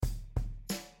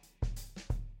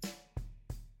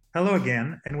Hello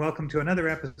again, and welcome to another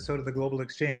episode of the Global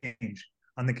Exchange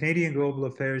on the Canadian Global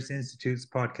Affairs Institute's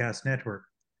podcast network.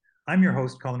 I'm your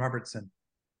host, Colin Robertson.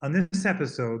 On this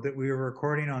episode that we are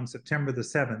recording on September the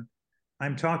 7th,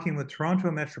 I'm talking with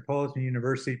Toronto Metropolitan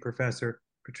University professor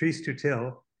Patrice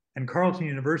Tutil and Carleton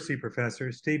University professor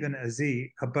Stephen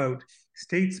Azzi about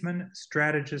statesmen,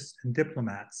 strategists, and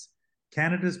diplomats,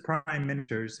 Canada's prime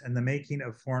ministers, and the making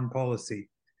of foreign policy.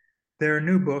 Their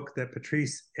new book that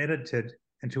Patrice edited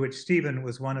and to which Stephen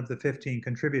was one of the 15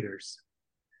 contributors.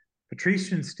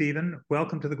 Patrice and Stephen,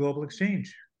 welcome to the Global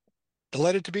Exchange.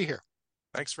 Delighted to be here.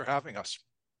 Thanks for having us.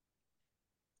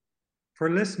 For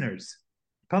listeners,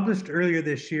 published earlier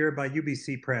this year by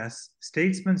UBC Press,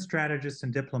 Statesmen, Strategists,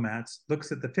 and Diplomats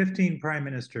looks at the 15 prime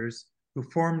ministers who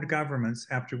formed governments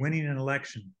after winning an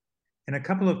election. In a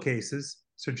couple of cases,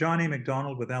 Sir John A.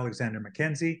 Macdonald with Alexander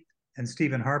Mackenzie and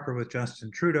Stephen Harper with Justin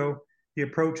Trudeau, the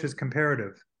approach is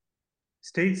comparative.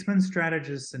 Statesmen,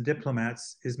 Strategists, and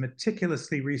Diplomats is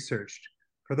meticulously researched.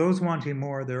 For those wanting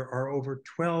more, there are over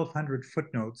 1,200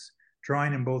 footnotes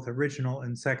drawing in both original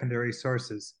and secondary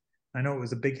sources. I know it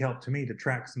was a big help to me to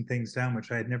track some things down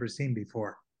which I had never seen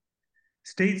before.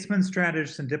 Statesmen,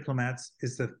 Strategists, and Diplomats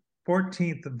is the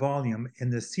 14th volume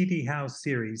in the C.D. Howe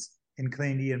series in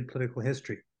Canadian political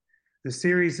history. The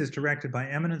series is directed by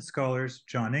eminent scholars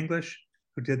John English,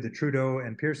 who did the Trudeau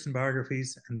and Pearson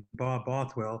biographies, and Bob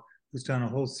Bothwell, who's done a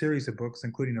whole series of books,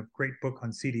 including a great book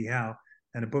on C.D. Howe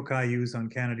and a book I use on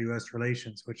Canada-U.S.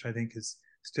 relations, which I think is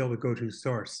still the go-to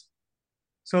source.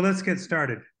 So let's get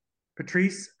started.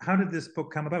 Patrice, how did this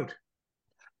book come about?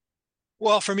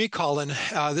 Well, for me, Colin,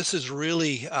 this is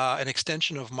really an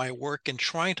extension of my work in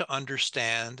trying to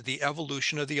understand the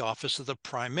evolution of the office of the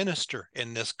Prime Minister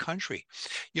in this country.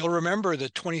 You'll remember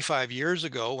that 25 years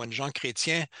ago, when Jean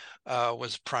Chrétien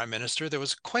was Prime Minister, there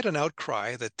was quite an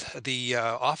outcry that the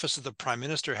office of the Prime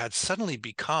Minister had suddenly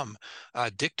become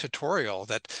dictatorial,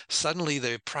 that suddenly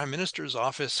the Prime Minister's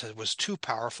office was too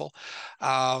powerful.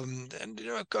 And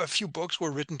a few books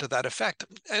were written to that effect.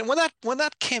 And when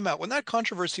that came out, when that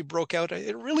controversy broke out,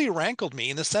 it really rankled me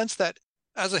in the sense that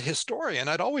as a historian,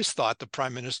 I'd always thought the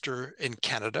Prime Minister in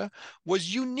Canada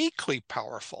was uniquely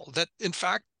powerful, that in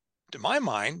fact, to my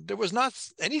mind, there was not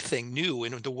anything new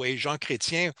in the way Jean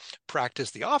Chrétien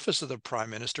practiced the office of the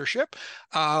Prime Ministership,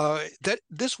 that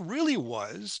this really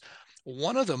was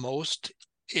one of the most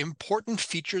important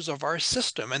features of our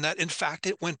system, and that in fact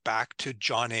it went back to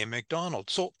John A. Macdonald.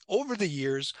 So over the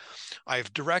years,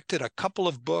 I've directed a couple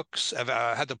of books. I've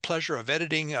had the pleasure of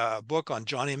editing a book on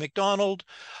John A. Macdonald.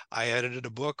 I edited a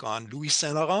book on Louis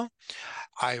Saint-Laurent.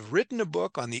 I've written a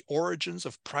book on the origins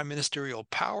of prime ministerial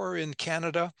power in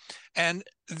Canada. And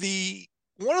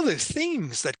one of the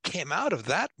themes that came out of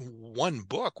that one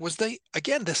book was the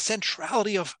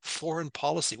centrality of foreign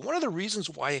policy. One of the reasons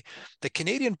why the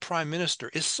Canadian Prime Minister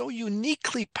is so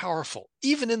uniquely powerful,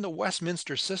 even in the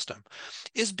Westminster system,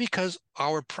 is because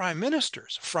our prime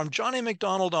ministers, from John A.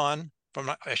 Macdonald on, from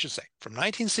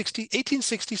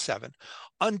 1867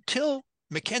 until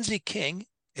Mackenzie King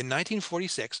in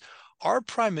 1946, our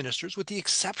prime ministers, with the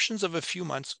exceptions of a few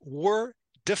months, were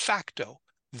de facto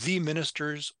the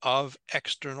ministers of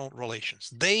external relations.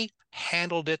 They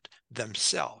handled it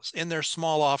themselves in their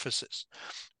small offices.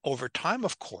 Over time,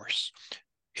 of course,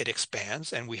 it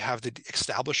expands, and we have the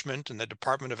establishment in the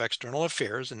Department of External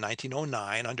Affairs in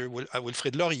 1909 under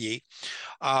Wilfrid Laurier.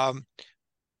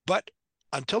 But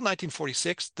until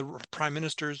 1946, the prime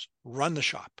ministers run the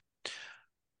shop.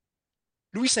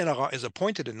 Louis Saint-Laurent is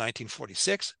appointed in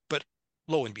 1946, but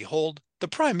lo and behold, the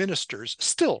prime ministers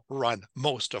still run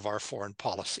most of our foreign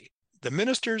policy. The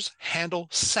ministers handle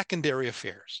secondary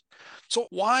affairs. So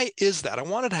why is that? I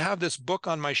wanted to have this book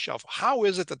on my shelf. How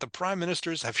is it that the prime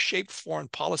ministers have shaped foreign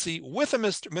policy with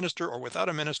a minister or without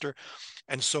a minister?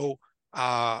 And so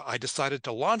I decided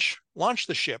to launch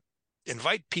the ship,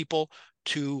 invite people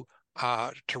to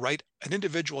write an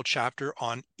individual chapter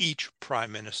on each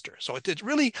prime minister. So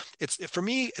for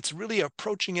me, it's really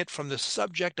approaching it from the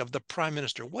subject of the prime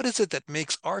minister. What is it that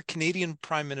makes our Canadian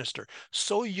prime minister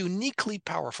so uniquely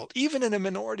powerful, even in a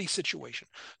minority situation,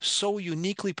 so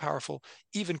uniquely powerful,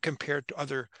 even compared to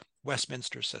other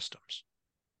Westminster systems?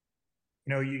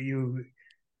 You know, you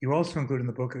also include in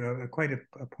the book quite a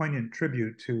poignant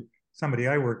tribute to somebody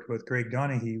I worked with, Greg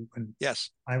Donaghy, when yes,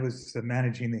 I was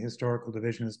managing the historical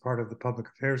division as part of the public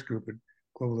affairs group at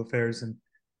Global Affairs. And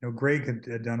Greg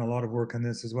had done a lot of work on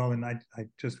this as well. And I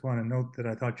just want to note that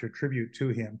I thought your tribute to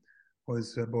him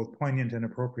was both poignant and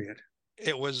appropriate.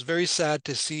 It was very sad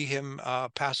to see him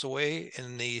pass away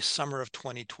in the summer of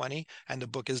 2020, and the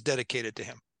book is dedicated to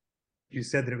him. You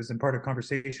said that it was in part of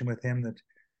conversation with him that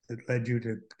that led you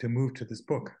to move to this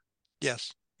book.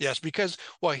 Yes, yes, because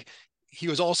well, he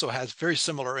was also has very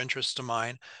similar interests to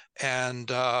mine,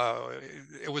 and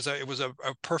it was a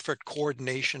perfect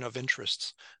coordination of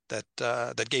interests that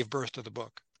that gave birth to the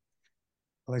book.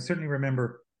 Well, I certainly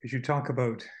remember as you talk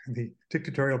about the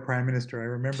dictatorial prime minister. I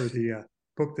remember the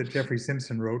book that Jeffrey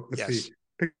Simpson wrote with the Yes,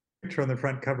 picture on the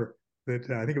front cover. That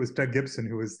I think it was Doug Gibson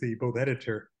who was the both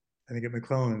editor, I think at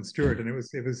McClellan and Stewart, and it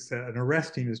was an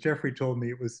arresting. As Jeffrey told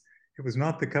me, it was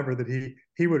not the cover that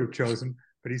he would have chosen,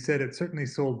 but he said it certainly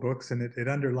sold books, and it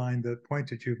underlined the point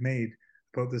that you've made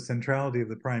about the centrality of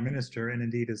the prime minister, and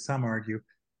indeed, as some argue,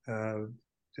 uh,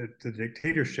 the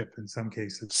dictatorship in some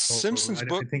cases. So Simpson's I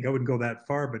book. think I wouldn't go that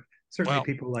far, but certainly Well,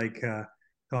 people like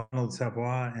Donald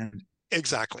Savoy and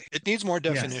exactly. It needs more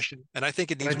yes, definition, and I think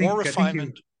it but I needs more think I think you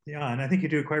refinement. yeah, and I think you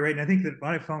do it quite right. And I think that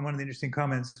what I found one of the interesting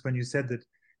comments when you said that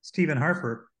Stephen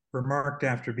Harper remarked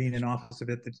after being in office a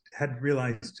bit that had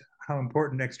realized how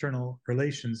important external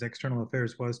relations, external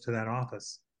affairs was to that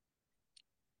office.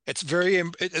 It's very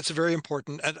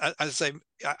important. And as I say,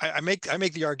 I make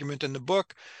the argument in the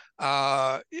book.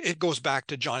 It goes back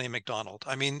to John A. Macdonald.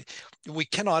 I mean, we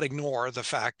cannot ignore the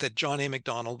fact that John A.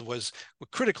 Macdonald was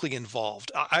critically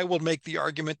involved. I will make the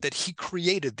argument that he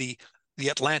created the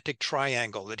Atlantic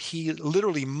Triangle, that he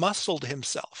literally muscled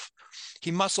himself.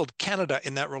 He muscled Canada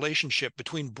in that relationship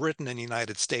between Britain and the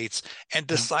United States and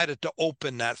Yeah. decided to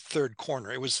open that third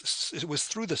corner. It was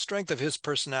through the strength of his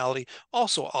personality,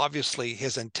 also obviously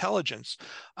his intelligence,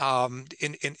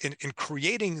 in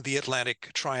creating the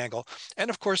Atlantic Triangle. And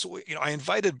of course, I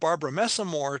invited Barbara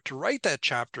Messamore to write that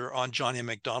chapter on John A.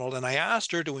 Macdonald, and I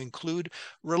asked her to include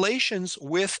relations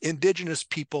with Indigenous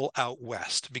people out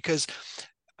west, because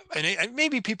and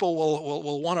maybe people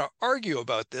will want to argue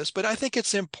about this, but I think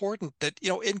it's important that,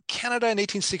 in Canada in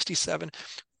 1867,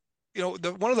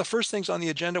 one of the first things on the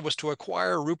agenda was to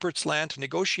acquire Rupert's Land, to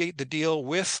negotiate the deal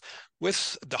with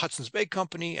the Hudson's Bay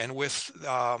Company and with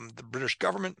the British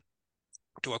government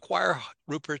to acquire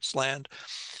Rupert's Land.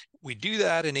 We do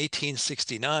that in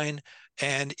 1869,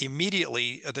 and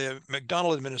immediately the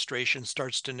Macdonald administration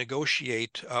starts to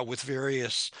negotiate with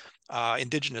various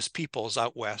Indigenous peoples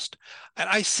out west. And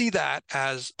I see that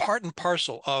as part and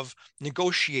parcel of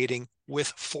negotiating with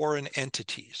foreign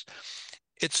entities.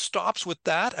 It stops with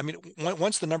that. I mean,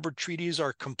 once the numbered treaties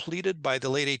are completed by the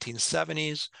late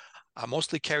 1870s,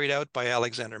 mostly carried out by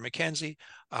Alexander Mackenzie,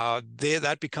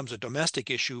 that becomes a domestic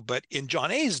issue. But in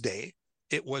John A.'s day,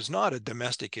 it was not a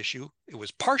domestic issue. It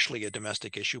was partially a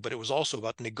domestic issue, but it was also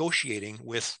about negotiating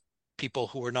with people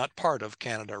who were not part of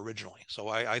Canada originally.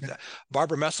 So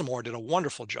Barbara Messamore did a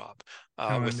wonderful job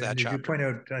No, with that and as you chapter. point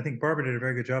out, I think Barbara did a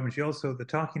very good job, and she also the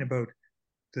talking about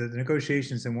the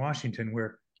negotiations in Washington,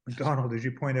 where Macdonald, as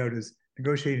you point out, is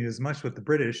negotiating as much with the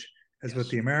British as with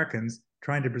Yes. the Americans,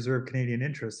 trying to preserve Canadian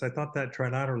interests. I thought that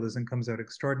trilateralism comes out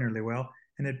extraordinarily well,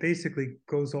 and it basically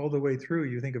goes all the way through.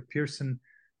 You think of Pearson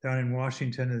down in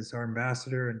Washington as our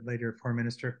ambassador and later foreign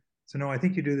minister. So no, I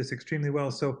think you do this extremely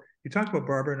well. So you talked about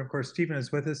Barbara, and of course Stephen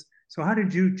is with us. So how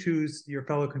did you choose your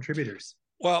fellow contributors?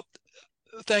 Well,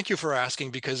 thank you for asking,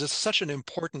 because it's such an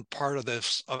important part of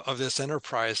this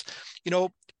enterprise. You know,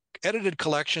 edited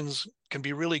collections can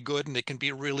be really good and they can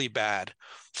be really bad.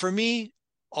 For me,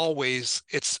 always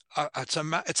it's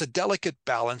a delicate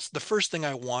balance. The first thing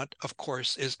I want, of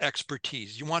course, is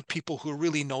expertise. You want people who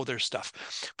really know their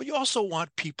stuff, but you also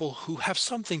want people who have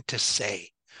something to say.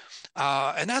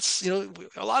 And that's, a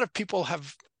lot of people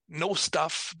have know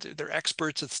stuff, they're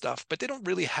experts at stuff, but they don't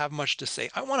really have much to say.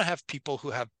 I want to have people who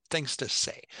have things to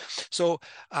say. So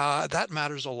that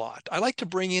matters a lot. I like to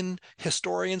bring in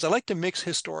historians. I like to mix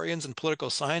historians and political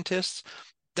scientists.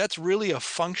 That's really a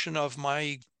function of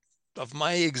my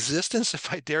existence,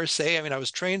 if I dare say. I mean, I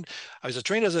was trained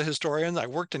as a historian. I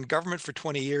worked in government for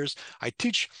 20 years. I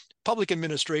teach public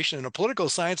administration in a political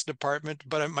science department,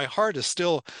 but my heart is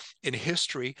still in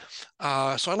history.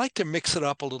 So I like to mix it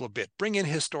up a little bit, bring in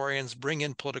historians, bring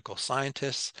in political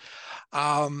scientists.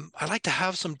 I like to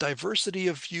have some diversity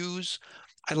of views.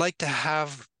 I like to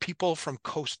have people from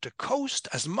coast to coast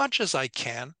as much as I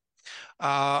can.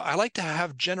 I like to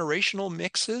have generational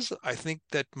mixes. I think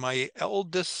that my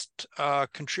eldest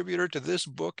contributor to this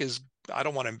book is, I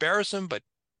don't want to embarrass him, but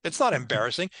it's not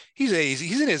embarrassing. He's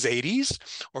in his 80s,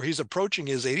 or he's approaching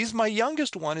his 80s. My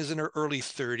youngest one is in her early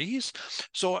 30s.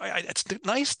 So it's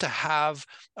nice to have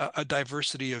a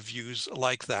diversity of views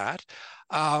like that.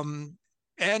 But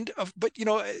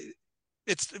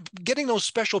it's getting those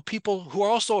special people who are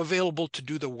also available to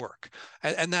do the work,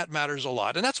 and that matters a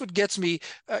lot. And that's what gets me,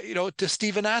 to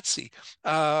Stephen Atsey.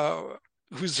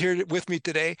 who's here with me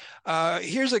today.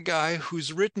 Here's a guy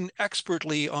who's written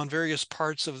expertly on various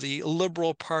parts of the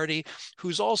Liberal Party,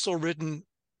 who's also written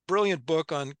brilliant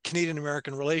book on Canadian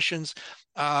American relations.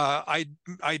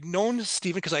 I'd known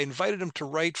Stephen because I invited him to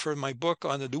write for my book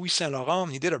on the Louis Saint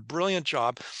Laurent. He did a brilliant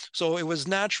job, so it was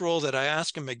natural that I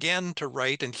asked him again to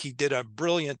write, and he did a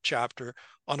brilliant chapter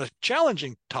on a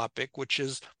challenging topic, which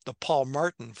is the Paul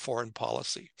Martin foreign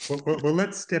policy. Well,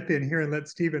 let's step in here and let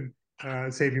Stephen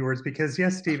say a few words, because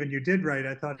yes, Stephen, you did write,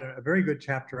 I thought, a very good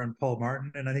chapter on Paul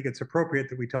Martin, and I think it's appropriate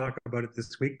that we talk about it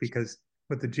this week because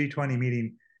with the G20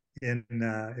 meeting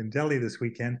in Delhi this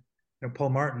weekend, Paul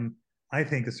Martin, I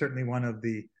think, is certainly one of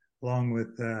the, along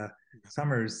with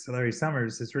Summers, Larry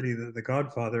Summers, is really the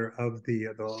godfather of the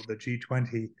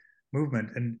G20 movement.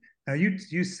 And now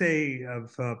you say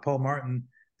of Paul Martin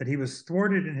that he was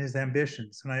thwarted in his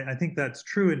ambitions, and I think that's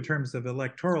true in terms of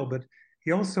electoral, but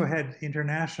he also had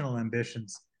international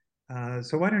ambitions.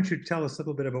 So why don't you tell us a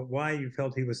little bit about why you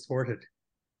felt he was thwarted?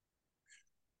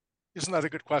 Isn't that a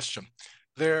good question?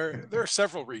 There are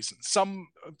several reasons, some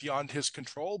beyond his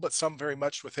control, but some very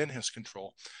much within his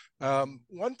control.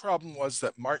 One problem was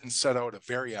that Martin set out a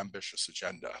very ambitious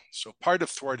agenda. So part of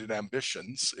thwarted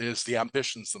ambitions is the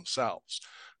ambitions themselves.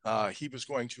 He was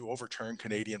going to overturn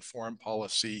Canadian foreign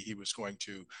policy. He was going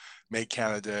to make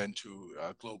Canada into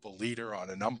a global leader on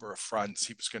a number of fronts.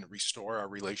 He was going to restore our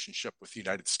relationship with the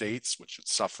United States, which had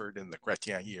suffered in the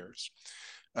Chrétien years.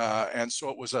 And so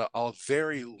it was a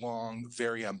very long,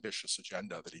 very ambitious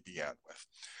agenda that he began with.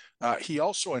 He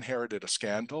also inherited a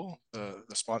scandal, the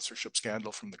sponsorship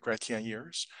scandal from the Chrétien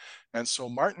years. And so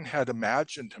Martin had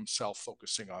imagined himself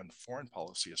focusing on foreign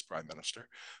policy as prime minister,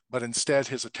 but instead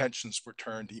his attentions were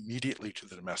turned immediately to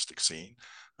the domestic scene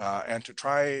and to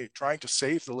trying to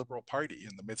save the Liberal Party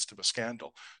in the midst of a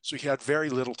scandal. So he had very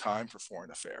little time for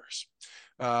foreign affairs.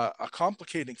 A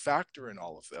complicating factor in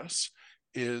all of this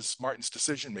is Martin's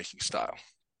decision-making style.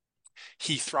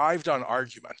 He thrived on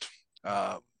argument.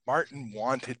 Martin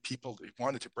wanted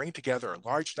to bring together a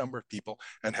large number of people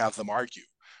and have them argue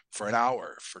for an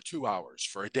hour, for 2 hours,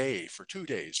 for a day, for 2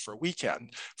 days, for a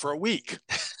weekend, for a week.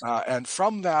 And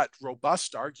from that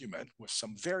robust argument with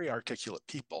some very articulate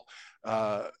people,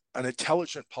 an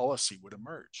intelligent policy would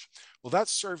emerge. Well, that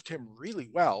served him really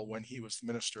well when he was the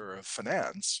Minister of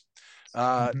Finance.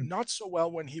 Not so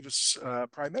well when he was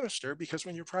prime minister, because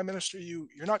when you're prime minister,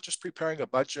 you're not just preparing a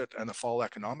budget and a fall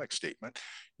economic statement,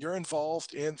 you're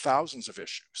involved in thousands of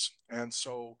issues. And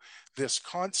so this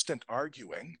constant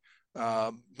arguing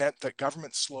meant that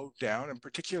government slowed down, and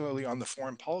particularly on the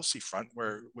foreign policy front,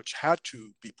 which had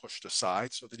to be pushed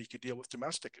aside so that he could deal with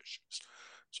domestic issues.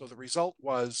 So the result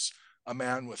was a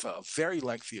man with a very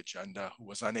lengthy agenda who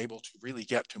was unable to really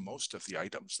get to most of the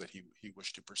items that he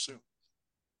wished to pursue.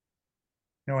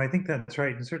 No, I think that's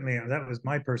right. And certainly that was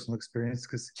my personal experience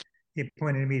because he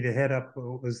appointed me to head up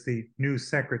what was the new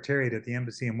secretariat at the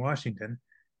embassy in Washington,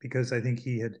 because I think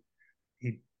he'd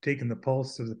taken the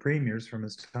pulse of the premiers from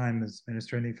his time as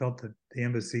minister, and he felt that the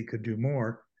embassy could do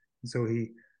more. And so he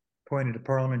appointed a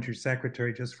parliamentary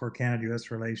secretary just for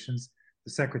Canada-US relations,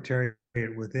 the secretariat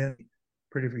within the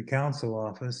Privy Council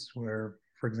office, where,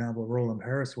 for example, Roland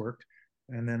Harris worked.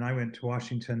 And then I went to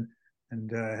Washington and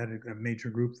had a major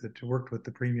group that worked with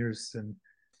the premiers, and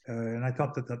I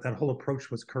thought that whole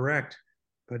approach was correct.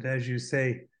 But as you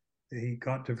say, he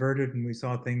got diverted, and we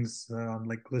saw things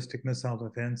like ballistic missile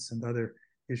defense and other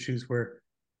issues where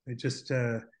it just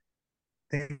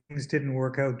things didn't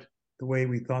work out the way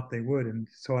we thought they would. And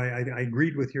so I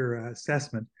agreed with your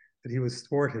assessment that he was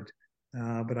thwarted,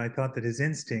 but I thought that his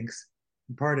instincts,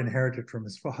 in part inherited from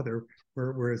his father,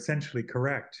 were essentially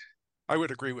correct. I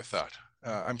would agree with that.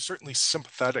 I'm certainly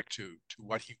sympathetic to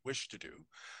what he wished to do.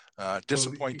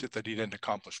 Disappointed that he didn't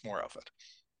accomplish more of it.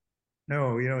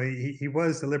 No, he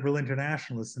was a liberal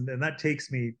internationalist, and that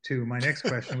takes me to my next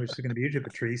question, which is going to be you,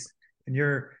 Patrice. And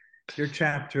your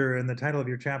chapter and the title of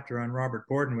your chapter on Robert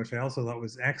Borden, which I also thought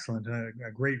was excellent,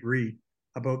 a great read,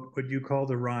 about what you call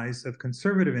the rise of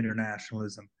conservative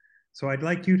internationalism. So I'd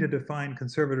like you to define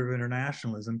conservative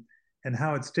internationalism and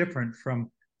how it's different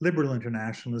from liberal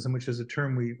internationalism, which is a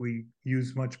term we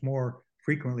use much more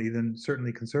frequently than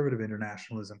certainly conservative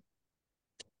internationalism.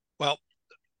 Well,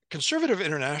 conservative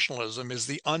internationalism is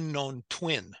the unknown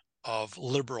twin of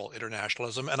liberal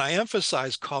internationalism. And I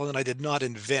emphasize, Colin, I did not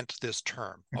invent this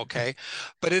term, okay?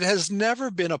 But it has never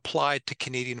been applied to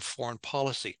Canadian foreign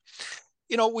policy.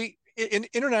 In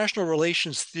international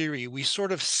relations theory, we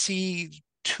sort of see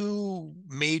two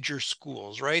major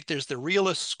schools, right? There's the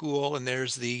realist school and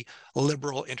there's the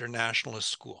liberal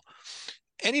internationalist school.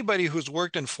 anybody who's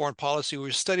worked in foreign policy,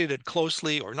 who's studied it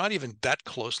closely or not even that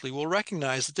closely, will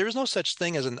recognize that there's no such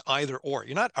thing as an either or.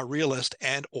 You're not a realist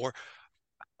and or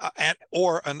a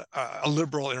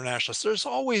liberal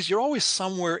internationalist. You're always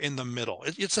somewhere in the middle.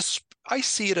 I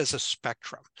see it as a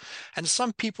spectrum, and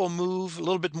some people move a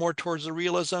little bit more towards the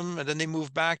realism, and then they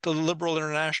move back to liberal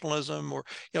internationalism, or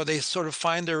they sort of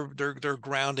find their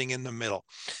grounding in the middle.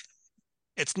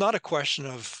 It's not a question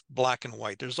of black and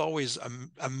white. There's always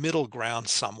a middle ground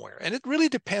somewhere, and it really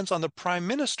depends on the prime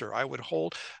minister.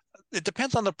 It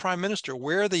depends on the prime minister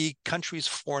where the country's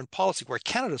foreign policy, where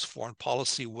Canada's foreign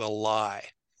policy will lie.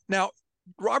 Now,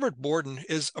 Robert Borden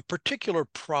is a particular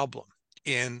problem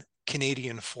in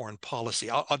Canadian foreign policy.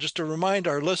 I'll just to remind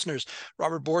our listeners,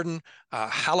 Robert Borden,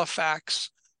 Halifax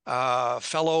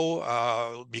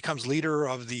fellow, becomes leader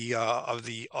of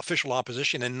the official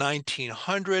opposition in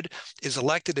 1900, is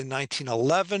elected in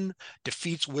 1911,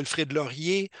 defeats Wilfrid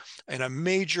Laurier in a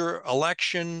major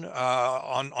election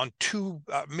on two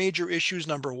major issues.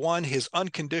 Number one, his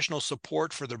unconditional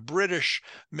support for the British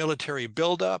military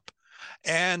buildup,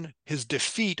 and his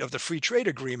defeat of the free trade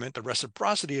agreement, the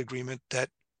reciprocity agreement that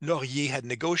Laurier had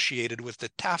negotiated with the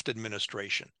Taft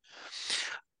administration.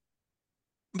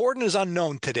 Borden is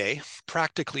unknown today,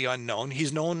 practically unknown.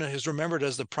 He's remembered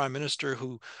as the prime minister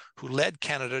who led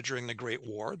Canada during the Great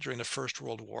War, during the First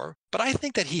World War. But I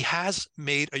think that he has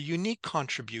made a unique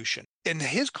contribution, and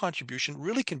his contribution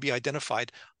really can be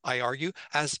identified, I argue,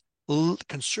 as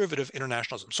conservative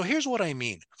internationalism. So here's what I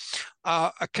mean.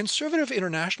 A conservative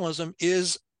internationalism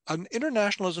is an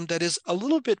internationalism that is a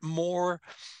little bit more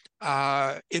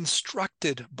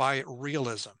instructed by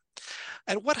realism.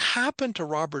 And what happened to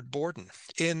Robert Borden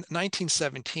in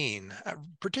 1917,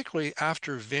 particularly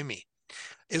after Vimy,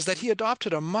 is that he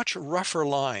adopted a much rougher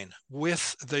line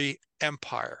with the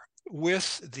empire,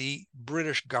 with the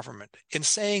British government, in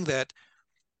saying that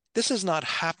this is not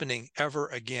happening ever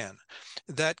again,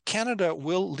 that Canada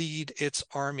will lead its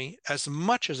army as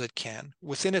much as it can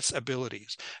within its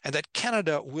abilities, and that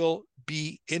Canada will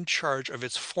be in charge of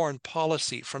its foreign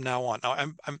policy from now on. Now,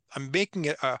 I'm making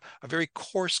it a very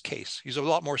coarse case. He's a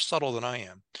lot more subtle than I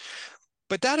am.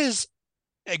 But that is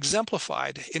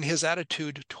exemplified in his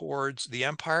attitude towards the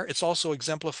empire. It's also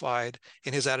exemplified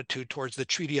in his attitude towards the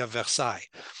Treaty of Versailles.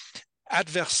 At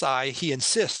Versailles, he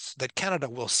insists that Canada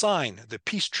will sign the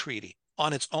peace treaty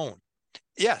on its own.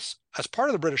 Yes, as part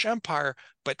of the British Empire,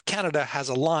 but Canada has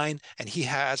a line and he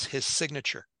has his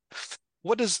signature.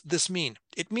 What does this mean?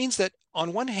 It means that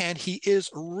on one hand, he is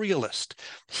a realist.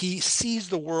 He sees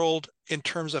the world in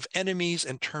terms of enemies,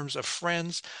 in terms of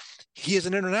friends. He is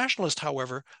an internationalist,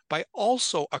 however, by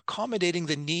also accommodating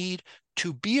the need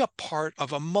to be a part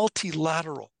of a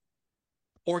multilateral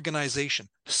organization,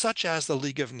 such as the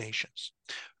League of Nations.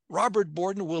 Robert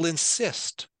Borden will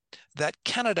insist that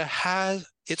Canada has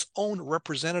its own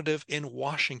representative in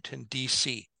Washington,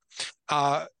 D.C.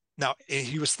 Now,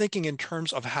 he was thinking in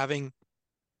terms of having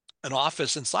an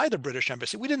office inside the British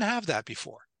embassy. We didn't have that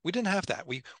before. We didn't have that.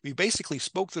 We basically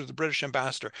spoke through the British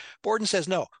ambassador. Borden says,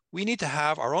 no, we need to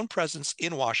have our own presence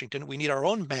in Washington. We need our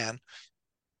own man.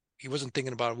 He wasn't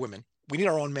thinking about women. We need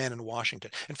our own man in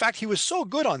Washington. In fact, he was so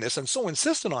good on this and so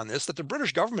insistent on this that the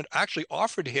British government actually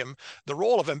offered him the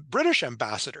role of a British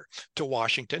ambassador to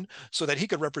Washington so that he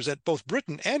could represent both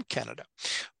Britain and Canada.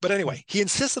 But anyway, he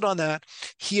insisted on that.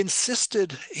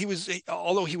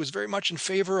 Although he was very much in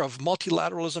favor of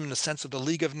multilateralism in the sense of the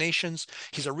League of Nations,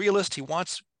 he's a realist. He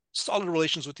wants solid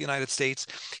relations with the United States.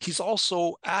 He's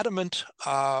also adamant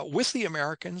with the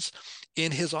Americans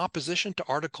in his opposition to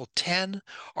Article 10,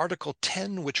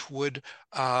 which would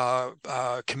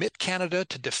commit Canada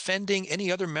to defending any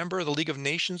other member of the League of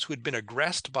Nations who had been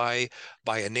aggressed by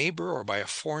a neighbor or by a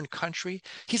foreign country.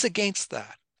 He's against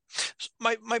that. So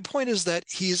my point is that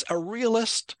he's a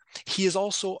realist. He is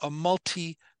also a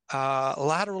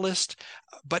multilateralist,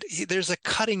 but there's a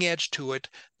cutting edge to it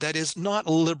that is not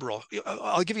liberal.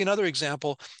 I'll give you another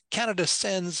example. Canada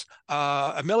sends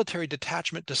a military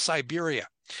detachment to Siberia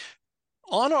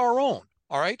on our own.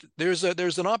 All right, there's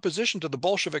an opposition to the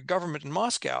Bolshevik government in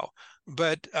Moscow,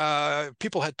 but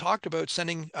people had talked about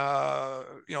sending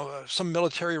some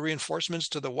military reinforcements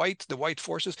to the white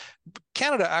forces.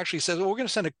 Canada actually says, well, we're going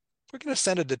to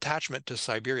send a detachment to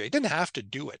Siberia. It didn't have to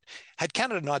do it. Had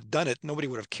Canada not done it, nobody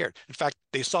would have cared. In fact,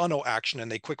 they saw no action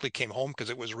and they quickly came home because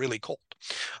it was really cold.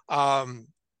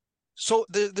 So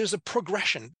there's a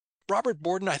progression. Robert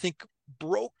Borden, I think,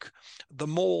 broke the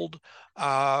mold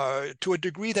to a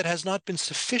degree that has not been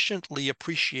sufficiently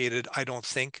appreciated, I don't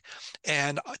think.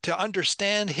 And to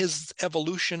understand his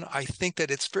evolution, I think that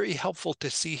it's very helpful to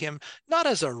see him not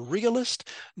as a realist,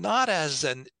 not as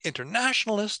an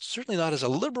internationalist, certainly not as a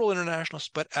liberal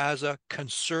internationalist, but as a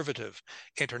conservative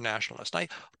internationalist.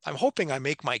 I'm hoping I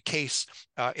make my case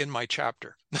in my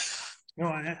chapter. No,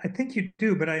 I think you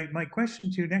do, but my question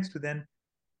to you next would then,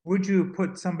 would you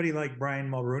put somebody like Brian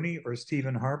Mulroney or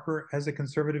Stephen Harper as a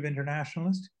conservative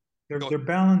internationalist? They're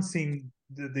balancing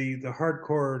the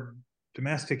hardcore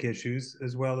domestic issues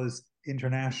as well as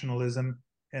internationalism,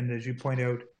 and as you point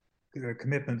out,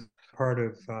 commitment part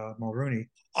of Mulroney.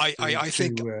 I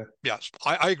think yes,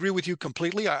 I agree with you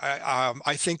completely.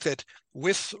 I think that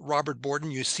with Robert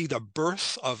Borden, you see the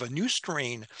birth of a new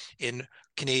strain in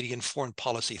Canadian foreign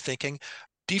policy thinking.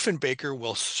 Diefenbaker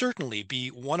will certainly be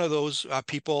one of those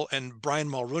people, and Brian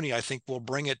Mulroney, I think, will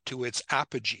bring it to its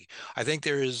apogee. I think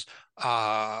there is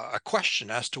a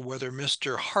question as to whether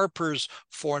Mr. Harper's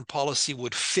foreign policy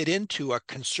would fit into a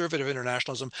conservative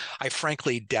internationalism. I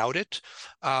frankly doubt it,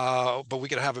 but we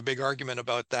could have a big argument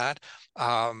about that.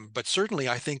 But certainly,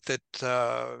 I think that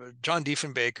John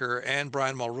Diefenbaker and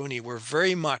Brian Mulroney were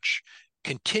very much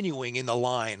continuing in the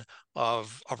line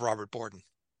of Robert Borden.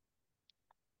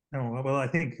 No, well, I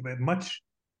think much,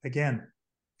 again,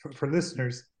 for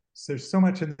listeners, there's so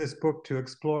much in this book to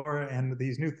explore, and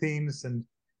these new themes and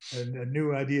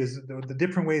new ideas, the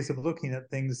different ways of looking at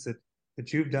things that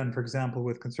you've done, for example,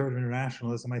 with conservative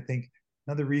internationalism. I think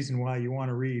another reason why you want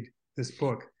to read this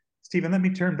book. Stephen, let me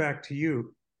turn back to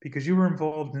you, because you were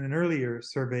involved in an earlier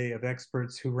survey of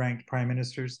experts who ranked prime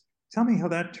ministers. Tell me how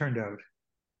that turned out.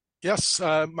 Yes,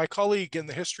 my colleague in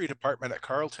the history department at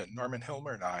Carleton, Norman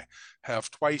Hilmer, and I have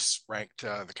twice ranked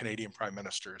the Canadian prime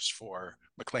ministers for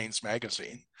Maclean's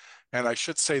magazine. And I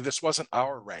should say this wasn't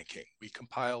our ranking. We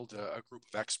compiled a group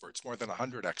of experts, more than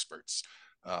 100 experts,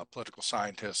 political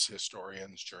scientists,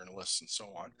 historians, journalists, and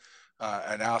so on,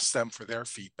 and asked them for their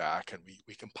feedback. And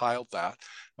we compiled that.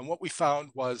 And what we found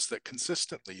was that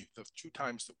consistently, the two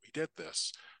times that we did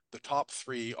this, the top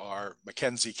three are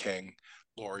Mackenzie King,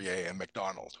 Laurier, and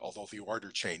Macdonald, although the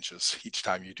order changes each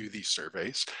time you do these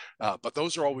surveys. But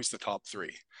those are always the top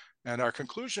three. And our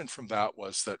conclusion from that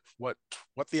was that what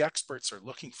the experts are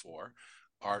looking for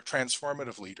are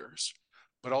transformative leaders,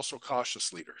 but also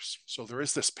cautious leaders. So there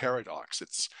is this paradox.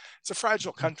 It's a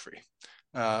fragile country.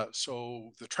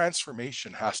 So the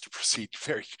transformation has to proceed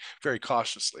very, very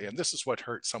cautiously. And this is what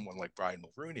hurt someone like Brian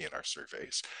Mulroney in our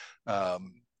surveys.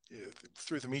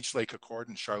 Through the Meech Lake Accord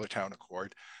and Charlottetown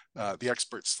Accord, the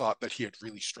experts thought that he had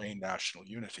really strained national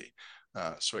unity.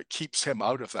 So it keeps him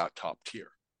out of that top tier.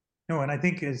 No, and I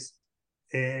think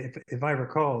if I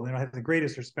recall, I have the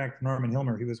greatest respect for Norman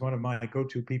Hilmer. He was one of my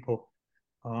go-to people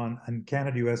on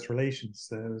Canada-U.S. relations.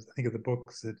 I think of the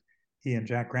books that he and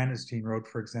Jack Granatstein wrote,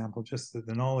 for example, just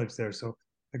the knowledge there. So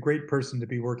a great person to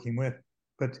be working with.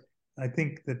 But I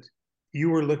think that you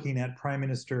were looking at prime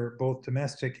minister, both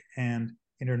domestic and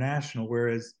international,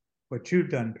 whereas what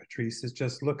you've done, Patrice, is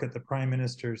just look at the prime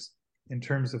ministers in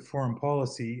terms of foreign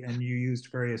policy, and you used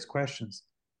various questions.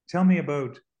 Tell me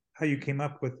about how you came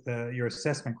up with your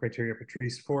assessment criteria,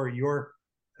 Patrice, for your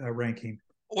ranking.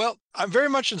 Well, I'm very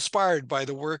much inspired by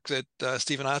the work that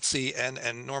Stephen Atzey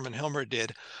and Norman Hilmer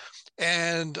did.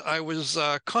 And I was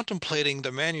contemplating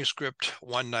the manuscript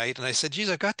one night, and I said, geez,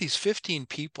 I've got these 15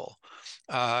 people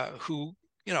who,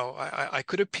 I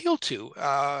could appeal to.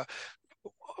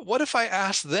 What if I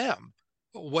asked them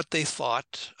what they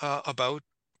thought about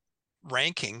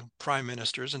ranking prime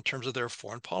ministers in terms of their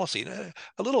foreign policy?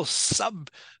 A little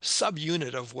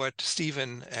subunit of what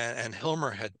Stephen and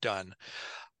Hilmer had done.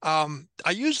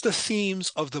 I used the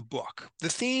themes of the book. The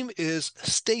theme is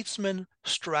statesmen,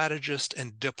 strategists,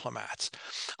 and diplomats.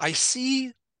 I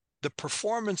see the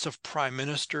performance of prime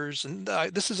ministers, and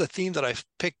this is a theme that I've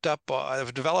picked up,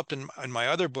 I've developed in my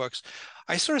other books.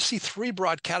 I sort of see three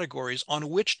broad categories on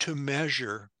which to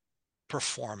measure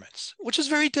performance, which is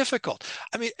very difficult.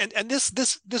 I mean, and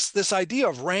this idea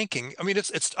of ranking, I mean,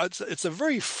 it's a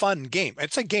very fun game.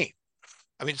 It's a game.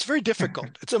 I mean, it's very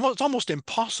difficult. It's almost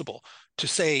impossible to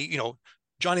say,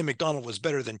 Johnny MacDonald was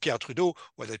better than Pierre Trudeau,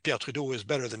 or that Pierre Trudeau was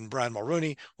better than Brian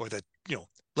Mulroney, or that,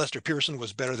 Lester Pearson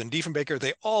was better than Diefenbaker.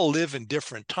 They all live in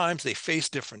different times. They face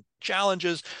different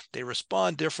challenges. They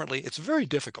respond differently. It's very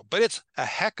difficult, but it's a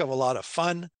heck of a lot of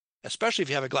fun, especially if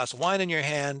you have a glass of wine in your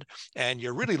hand and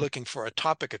you're really looking for a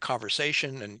topic of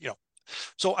conversation. And,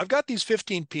 so I've got these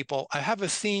 15 people. I have a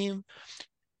theme: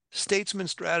 statesmen,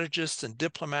 strategists, and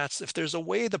diplomats. If there's a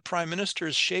way the prime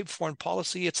ministers shape foreign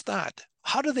policy, it's that.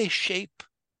 How do they shape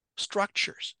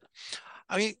structures?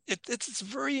 I mean, it's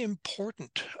very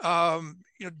important.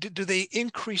 You know, do they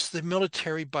increase the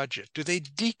military budget? Do they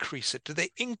decrease it? Do they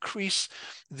increase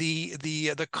the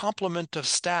complement of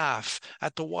staff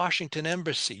at the Washington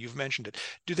Embassy? You've mentioned it.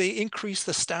 Do they increase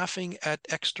the staffing at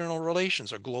external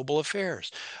relations or global affairs?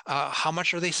 How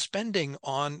much are they spending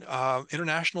on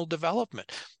international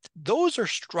development? Those are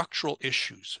structural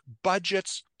issues.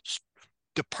 Budgets,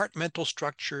 departmental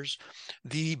structures,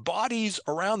 the bodies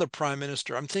around the prime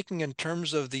minister. I'm thinking in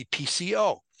terms of the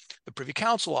PCO, the Privy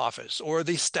Council office, or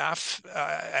the staff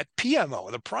at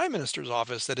PMO, the prime minister's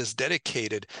office that is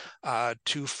dedicated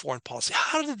to foreign policy.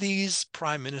 How do these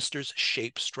prime ministers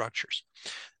shape structures?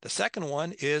 The second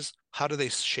one is, how do they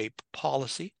shape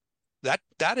policy?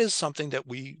 That is something that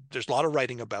there's a lot of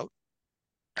writing about.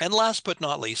 And last but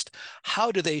not least,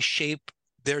 how do they shape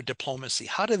their diplomacy?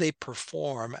 How do they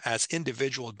perform as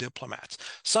individual diplomats?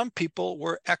 Some people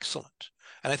were excellent.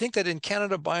 And I think that in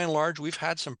Canada, by and large, we've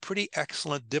had some pretty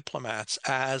excellent diplomats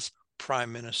as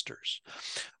prime ministers.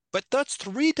 But that's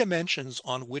three dimensions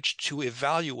on which to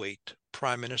evaluate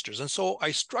prime ministers. And so I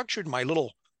structured my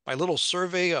little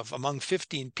survey of among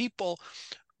 15 people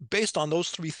based on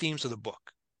those three themes of the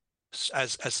book.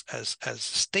 As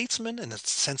statesmen, in the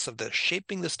sense of the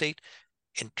shaping the state,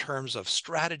 in terms of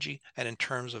strategy, and in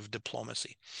terms of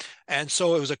diplomacy. And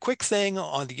so it was a quick thing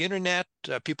on the internet.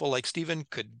 People like Stephen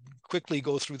could quickly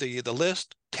go through the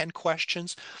list, 10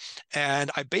 questions. And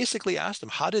I basically asked them,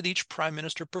 how did each prime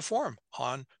minister perform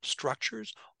on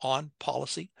structures, on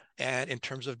policy, and in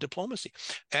terms of diplomacy?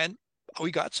 And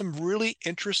we got some really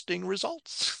interesting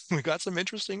results. I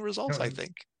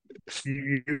think.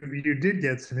 You did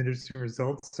get some interesting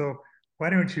results. So why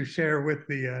don't you share with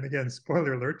the, and again,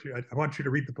 spoiler alert, I want you to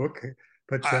read the book,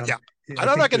 but yeah.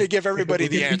 I'm not going to give everybody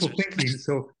the answers. Thinking,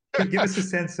 so give us a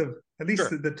sense of at least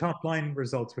sure. the top line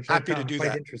results, which Happy I found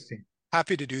quite interesting.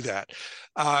 Happy to do that.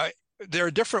 There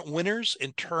are different winners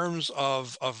in terms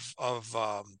of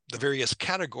the various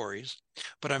categories,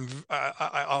 but I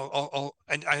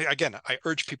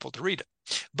urge people to read it.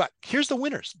 But here's the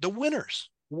winners. The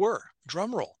winners were,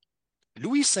 drumroll,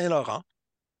 Louis Saint Laurent,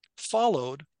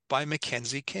 followed by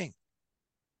Mackenzie King.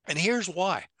 And here's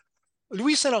why.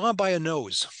 Louis Saint Laurent by a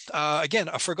nose. Again,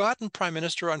 a forgotten prime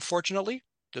minister, unfortunately.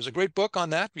 There's a great book on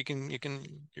that.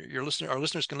 Our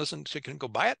listeners can go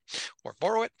buy it or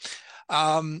borrow it.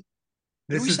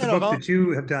 This is the book that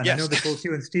you have done. Yes. I know that both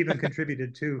you and Stephen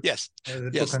contributed to yes. The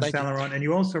book on Saint Laurent. And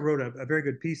you also wrote a very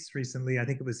good piece recently. I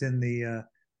think it was in the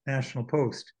National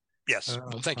Post. Yes.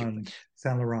 Thank you.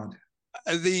 Saint Laurent.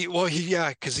 This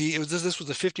was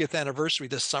the 50th anniversary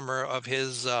this summer of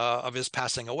his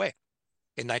passing away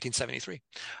in 1973.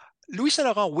 Louis Saint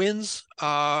Laurent wins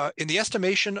in the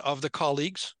estimation of the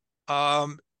colleagues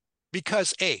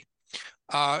because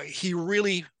he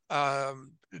really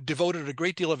devoted a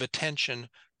great deal of attention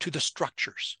to the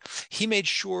structures. He made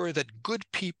sure that good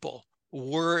people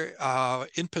were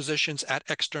in positions at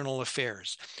external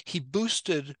affairs. He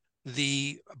boosted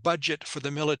the budget for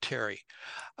the military.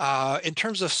 In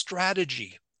terms of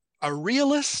strategy, a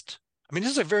realist, I mean,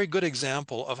 this is a very good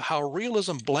example of how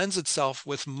realism blends itself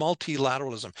with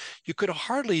multilateralism. You could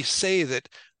hardly say that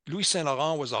Louis Saint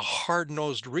Laurent was a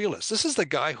hard-nosed realist. This is the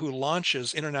guy who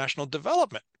launches international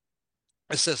development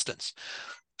assistance.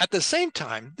 At the same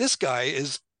time, this guy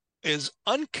is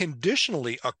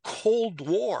unconditionally a Cold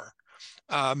War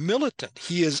militant.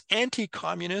 He is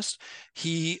anti-communist.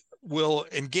 He will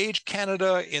engage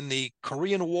Canada in the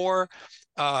Korean War.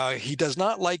 He does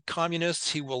not like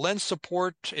communists. He will lend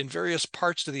support in various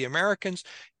parts to the Americans.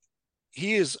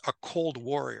 He is a Cold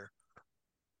Warrior.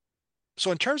 So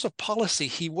in terms of policy,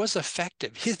 he was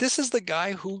effective. This is the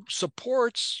guy who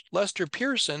supports Lester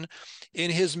Pearson in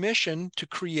his mission to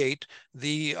create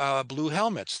the Blue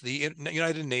Helmets, the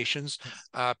United Nations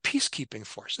peacekeeping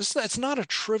force. It's not a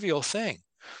trivial thing.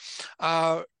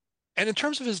 And in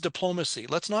terms of his diplomacy,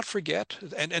 let's not forget,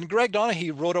 and Greg Donaghy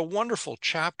wrote a wonderful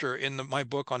chapter in my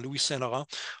book on Louis Saint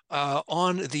Laurent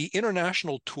on the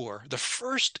international tour, the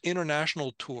first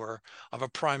international tour of a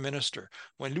prime minister,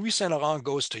 when Louis Saint Laurent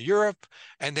goes to Europe,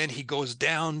 and then he goes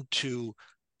down to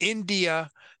India,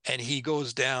 and he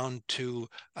goes down to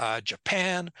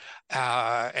Japan,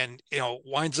 and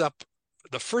winds up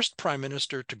the first prime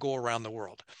minister to go around the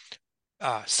world.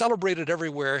 Celebrated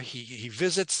everywhere. He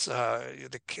visits,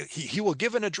 he will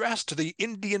give an address to the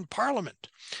Indian Parliament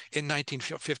in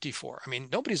 1954. I mean,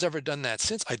 nobody's ever done that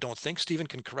since, I don't think. Stephen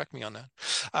can correct me on that.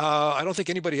 I don't think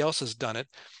anybody else has done it.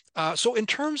 So in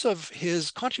terms of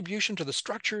his contribution to the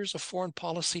structures of foreign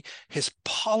policy, his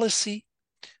policy,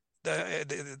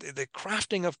 the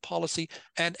crafting of policy,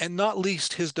 and not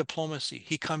least his diplomacy,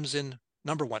 he comes in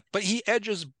number one. But he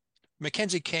edges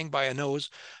Mackenzie King by a nose.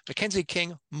 Mackenzie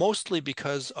King, mostly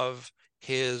because of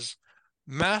his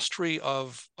mastery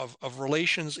of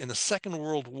relations in the Second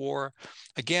World War.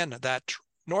 Again, that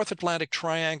North Atlantic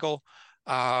Triangle,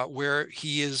 where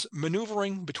he is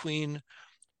maneuvering between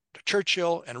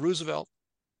Churchill and Roosevelt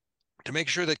to make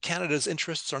sure that Canada's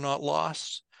interests are not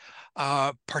lost,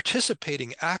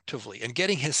 participating actively and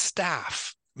getting his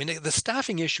staff. I mean, the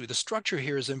staffing issue, the structure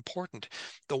here is important.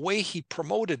 The way he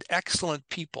promoted excellent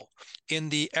people in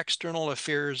the external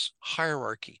affairs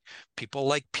hierarchy, people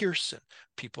like Pearson,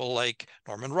 people like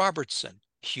Norman Robertson,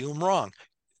 Hume Wrong.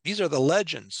 These are the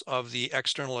legends of the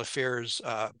external affairs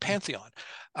pantheon.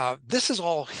 This is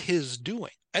all his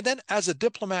doing. And then as a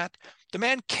diplomat, the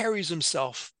man carries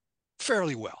himself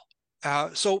fairly well.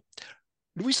 So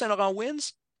Louis Saint Laurent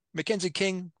wins. Mackenzie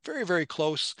King, very, very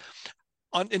close.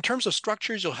 In terms of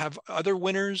structures, you'll have other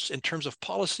winners. In terms of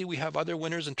policy, we have other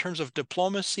winners. In terms of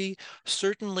diplomacy,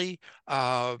 certainly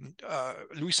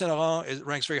Louis Saint Laurent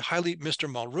ranks very highly. Mr.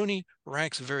 Mulroney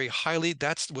ranks very highly.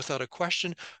 That's without a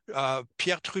question.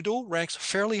 Pierre Trudeau ranks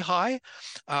fairly high.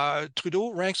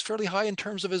 Trudeau ranks fairly high in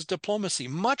terms of his diplomacy,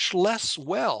 much less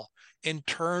well in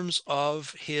terms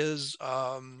of his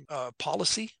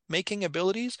policy making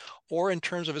abilities or in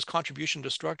terms of his contribution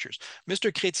to structures.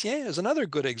 Mr. Chrétien is another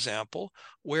good example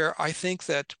where I think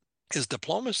that his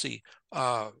diplomacy,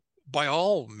 by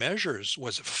all measures,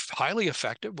 was highly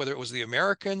effective, whether it was the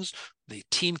Americans, the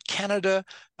Team Canada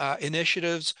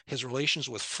initiatives, his relations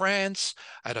with France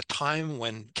at a time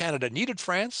when Canada needed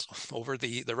France over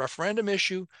the referendum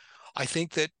issue. I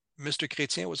think that Mr.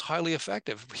 Chrétien was highly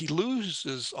effective. He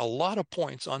loses a lot of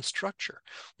points on structure.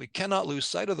 We cannot lose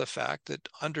sight of the fact that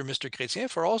under Mr. Chrétien,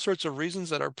 for all sorts of reasons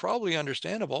that are probably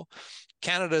understandable,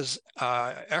 Canada's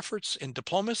efforts in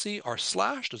diplomacy are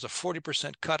slashed. There's a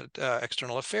 40% cut at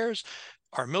external affairs.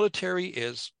 Our military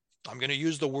is, I'm going to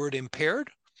use the word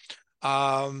impaired.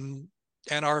 And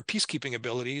our peacekeeping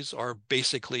abilities are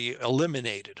basically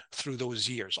eliminated through those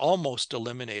years, almost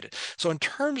eliminated. So in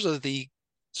terms of the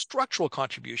structural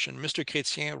contribution, Mr.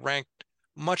 Chrétien ranked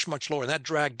much, much lower, and that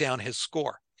dragged down his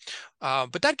score.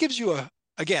 But that gives you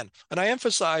again, and I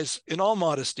emphasize in all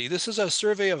modesty, this is a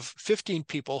survey of 15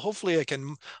 people. Hopefully I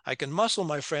can muscle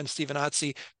my friend Stephen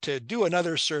Otzi to do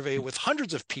another survey with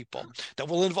hundreds of people that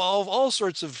will involve all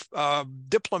sorts of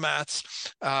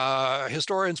diplomats,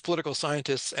 historians, political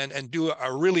scientists, and do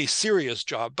a really serious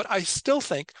job. But I still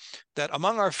think that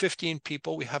among our 15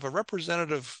 people, we have a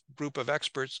representative group of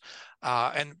experts.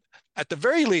 And at the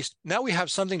very least, now we have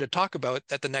something to talk about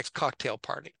at the next cocktail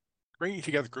party. Bringing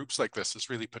together groups like this is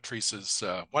really Patrice's,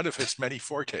 one of his many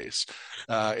fortes.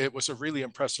 It was a really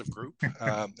impressive group.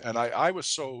 And I was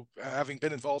so, having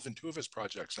been involved in two of his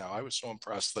projects now, I was so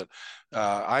impressed that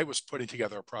I was putting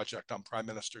together a project on prime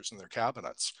ministers and their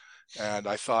cabinets. And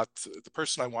I thought the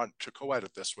person I want to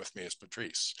co-edit this with me is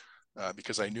Patrice.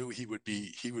 Because I knew he would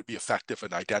be effective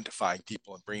in identifying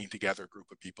people and bringing together a group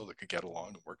of people that could get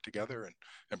along and work together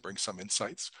and bring some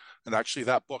insights. And actually,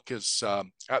 that book is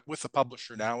with the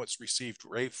publisher now. It's received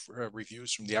rave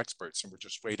reviews from the experts, and we're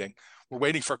just waiting. We're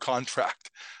waiting for a contract.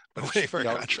 Waiting for a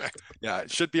contract. Yeah, it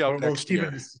should be out next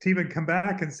year. Stephen, come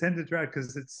back and send it direct,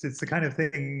 because it's the kind of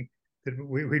thing that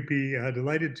we'd be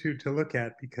delighted to look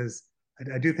at, because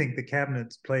I do think the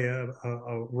cabinets play a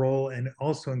role, and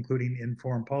also including in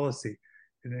foreign policy.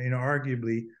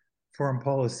 Arguably, foreign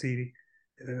policy,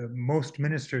 most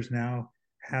ministers now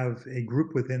have a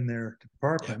group within their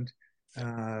department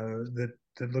that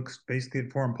looks basically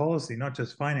at foreign policy, not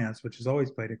just finance, which has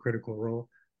always played a critical role,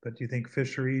 but you think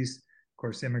fisheries, of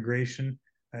course, immigration,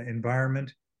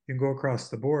 environment. You can go across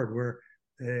the board where,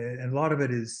 and a lot of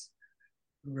it is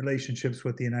relationships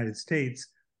with the United States,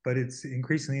 but it's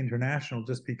increasingly international,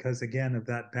 just because, again, of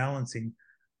that balancing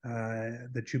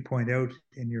that you point out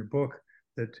in your book,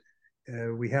 that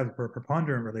we have a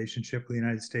preponderant relationship with the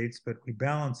United States, but we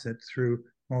balance it through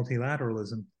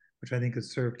multilateralism, which I think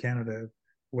has served Canada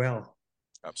well.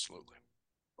 Absolutely.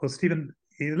 Well, Stephen,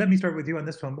 let me start with you on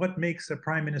this one. What makes a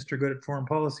prime minister good at foreign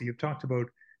policy? You've talked about,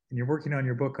 and you're working on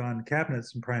your book on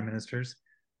cabinets and prime ministers,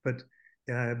 but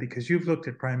because you've looked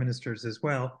at prime ministers as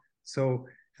well. So,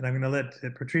 and I'm going to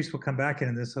let Patrice will come back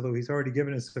in this, although he's already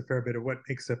given us a fair bit of what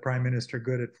makes a prime minister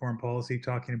good at foreign policy,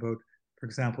 talking about, for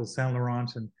example, Saint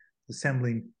Laurent and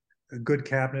assembling a good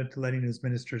cabinet, letting his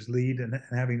ministers lead, and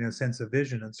having a sense of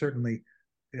vision. And certainly,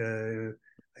 I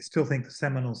still think the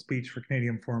seminal speech for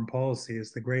Canadian foreign policy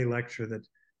is the Gray lecture that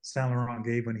Saint Laurent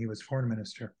gave when he was foreign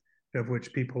minister, of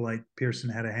which people like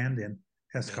Pearson had a hand in,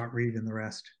 Escott Reed and the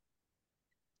rest.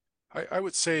 I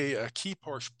would say a key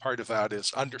part of that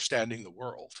is understanding the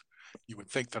world. You would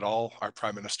think that all our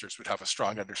prime ministers would have a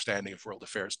strong understanding of world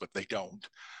affairs, but they don't.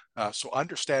 So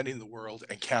understanding the world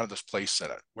and Canada's place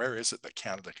in it, where is it that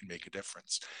Canada can make a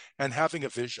difference, and having a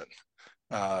vision.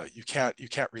 You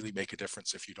can't really make a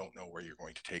difference if you don't know where you're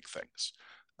going to take things.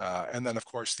 And then, of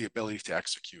course, the ability to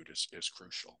execute is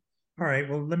crucial. All right.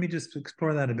 Well, let me just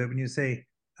explore that a bit. When you say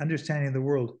understanding the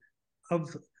world,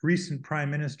 of recent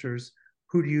prime ministers,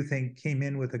 who do you think came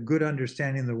in with a good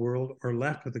understanding of the world or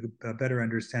left with a better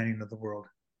understanding of the world?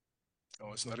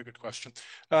 Oh, isn't that a good question?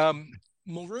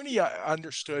 Mulroney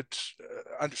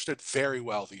understood very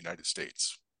well the United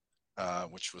States,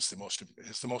 which was the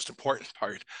most important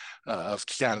part of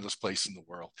Canada's place in the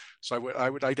world. So I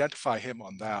would identify him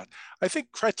on that. I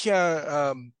think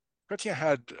Chrétien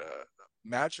had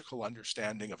magical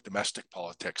understanding of domestic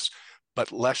politics, but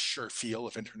less sure feel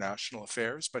of international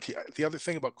affairs. But the other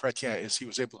thing about Chrétien is he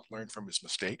was able to learn from his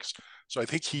mistakes. So I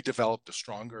think he developed a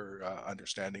stronger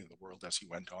understanding of the world as he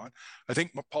went on. I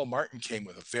think Paul Martin came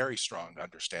with a very strong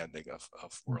understanding of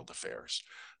world affairs.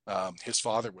 His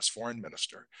father was foreign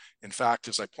minister. In fact,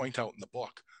 as I point out in the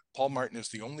book, Paul Martin is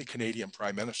the only Canadian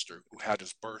prime minister who had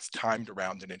his birth timed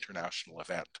around an international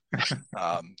event.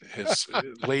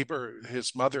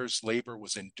 His mother's labor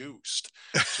was induced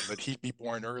so that he'd be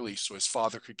born early so his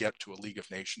father could get to a League of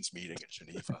Nations meeting in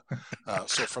Geneva.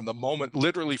 So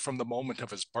literally from the moment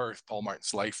of his birth, Paul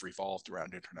Martin's life revolved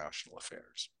around international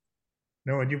affairs.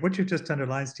 No, and what you just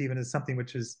underlined, Stephen, is something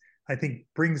which is, I think,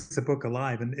 brings the book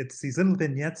alive. And it's these little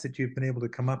vignettes that you've been able to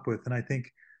come up with. And I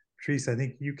think, Patrice, I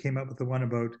think you came up with the one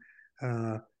about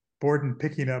Borden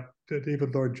picking up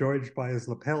David Lloyd George by his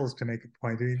lapels to make a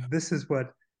point. I mean, this is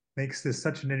what makes this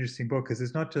such an interesting book, because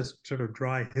it's not just sort of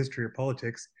dry history or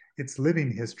politics, it's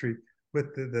living history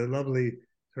with the lovely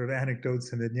sort of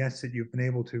anecdotes and vignettes that you've been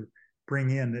able to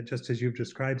bring in, just as you've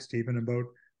described, Stephen, about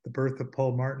the birth of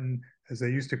Paul Martin, as they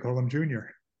used to call him, Junior.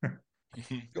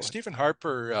 Stephen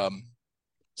Harper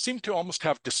seemed to almost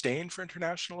have disdain for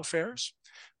international affairs,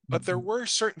 but there were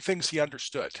certain things he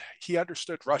understood. He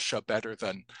understood Russia better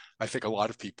than I think a lot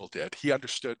of people did. He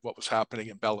understood what was happening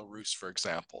in Belarus, for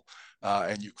example,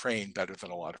 and Ukraine better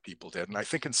than a lot of people did. And I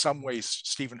think in some ways,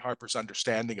 Stephen Harper's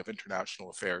understanding of international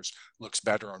affairs looks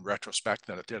better on retrospect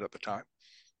than it did at the time.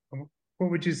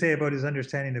 What would you say about his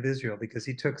understanding of Israel? Because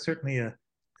he took certainly a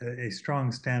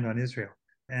strong stand on Israel,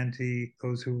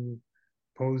 those who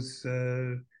oppose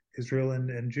Israel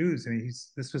and Jews. I mean,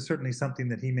 this was certainly something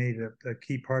that he made a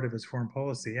key part of his foreign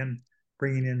policy, and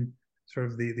bringing in sort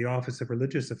of the Office of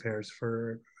Religious Affairs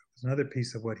was another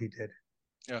piece of what he did.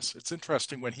 Yes, it's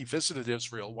interesting. When he visited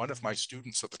Israel, one of my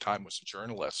students at the time was a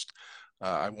journalist.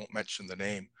 I won't mention the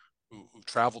name, who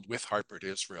traveled with Harper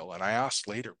to Israel. And I asked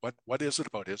later, what is it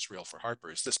about Israel for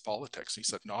Harper? Is this politics? He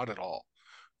said, not at all.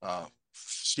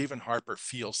 Stephen Harper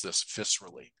feels this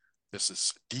viscerally. This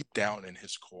is deep down in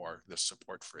his core, this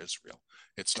support for Israel.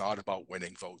 It's not about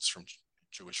winning votes from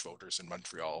Jewish voters in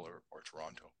Montreal or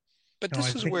Toronto. But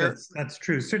this is where that's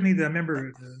true. Certainly, I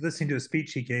remember listening to a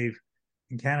speech he gave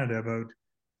in Canada about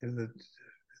the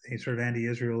sort of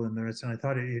anti-Israel and the rest, and I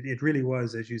thought it really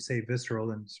was, as you say,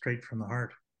 visceral and straight from the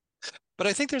heart. But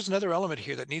I think there's another element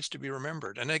here that needs to be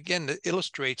remembered. And again, it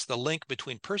illustrates the link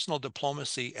between personal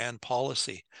diplomacy and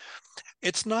policy.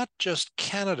 It's not just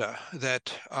Canada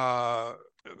that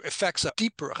affects a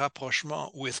deeper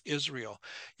rapprochement with Israel.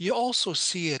 You also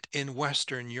see it in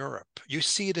Western Europe. You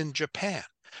see it in Japan,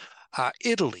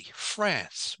 Italy,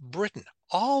 France, Britain,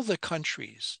 all the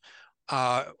countries,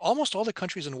 almost all the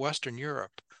countries in Western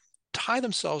Europe tie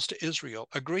themselves to Israel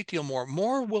a great deal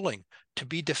more willing to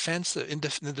be defensive in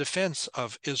the defense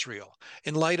of Israel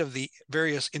in light of the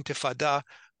various intifada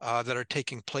that are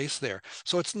taking place there.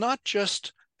 So it's not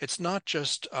just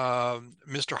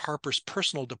Mr. Harper's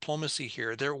personal diplomacy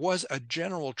here. There was a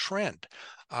general trend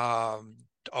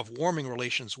of warming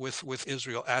relations with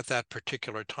Israel at that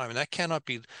particular time, and that cannot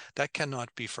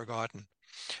be forgotten.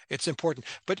 It's important.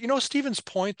 But Stephen's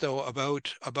point, though,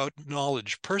 about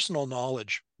knowledge, personal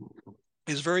knowledge,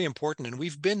 is very important. And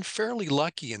we've been fairly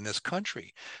lucky in this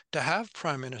country to have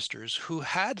prime ministers who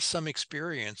had some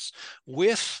experience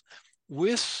with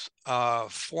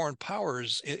foreign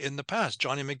powers in the past.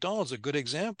 Johnny MacDonald's a good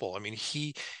example. I mean,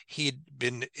 he'd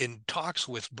been in talks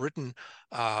with Britain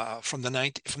from the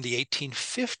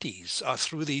 1850s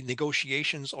through the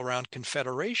negotiations around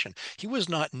Confederation. He was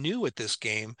not new at this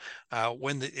game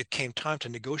when it came time to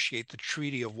negotiate the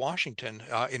Treaty of Washington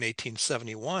in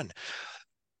 1871.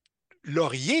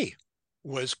 Laurier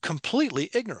was completely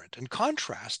ignorant. In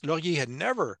contrast, Laurier had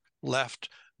never left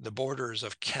the borders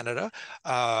of Canada,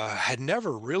 had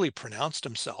never really pronounced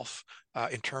himself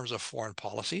in terms of foreign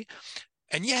policy,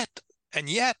 and yet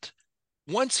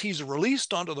Once he's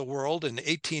released onto the world in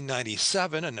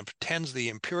 1897 and attends the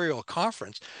Imperial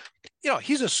Conference,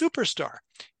 he's a superstar.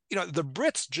 The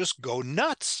Brits just go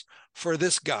nuts for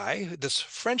this guy, this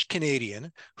French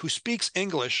Canadian who speaks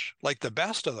English like the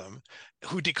best of them,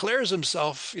 who declares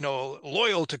himself,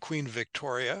 loyal to Queen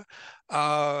Victoria,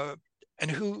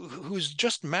 and who's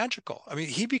just magical. I mean,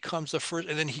 he becomes the first,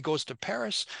 and then he goes to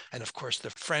Paris, and of course the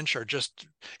French are just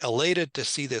elated to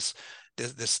see this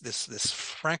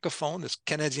francophone, this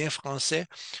Canadien français,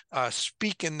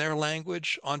 speak in their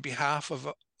language on behalf of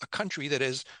a country that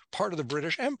is part of the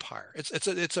British Empire.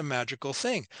 It's a magical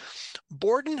thing.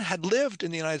 Borden had lived in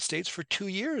the United States for 2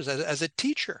 years as a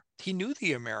teacher. He knew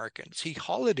the Americans. He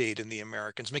holidayed in the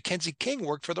Americans. Mackenzie King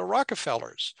worked for the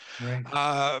Rockefellers.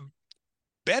 Right.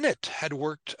 Bennett had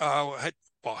worked,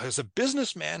 as a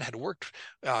businessman, had worked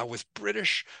with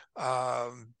British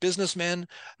businessmen,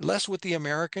 less with the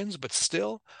Americans, but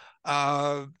still.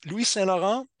 Louis Saint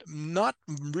Laurent, not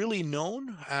really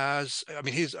known as,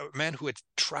 he's a man who had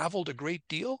traveled a great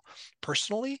deal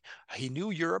personally. He knew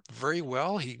Europe very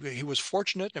well. He was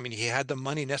fortunate. He had the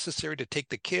money necessary to take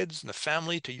the kids and the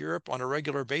family to Europe on a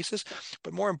regular basis.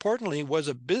 But more importantly, was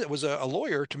a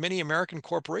lawyer to many American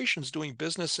corporations doing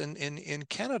business in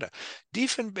Canada.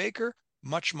 Diefenbaker,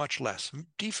 much less.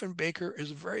 Diefenbaker is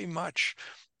very much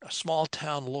a small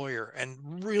town lawyer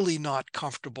and really not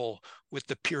comfortable with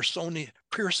the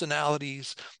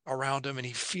personalities around him, and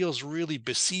he feels really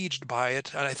besieged by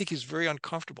it, and I think he's very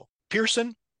uncomfortable.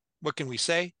 Pearson, what can we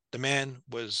say? The man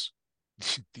was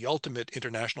the ultimate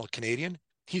international Canadian.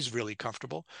 He's really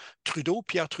comfortable.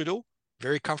 Pierre Trudeau,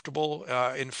 very comfortable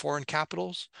in foreign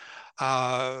capitals.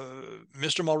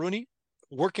 Mr. Mulroney,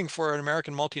 working for an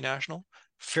American multinational,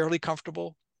 fairly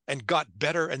comfortable, and got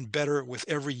better and better with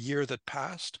every year that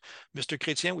passed. Mr.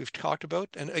 Chrétien, we've talked about,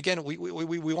 and again, we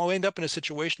will end up in a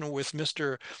situation with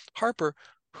Mr. Harper,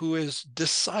 who is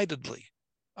decidedly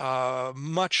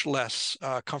much less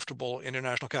comfortable in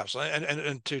international capitals.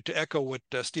 And to echo what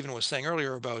Stephen was saying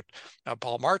earlier about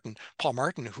Paul Martin,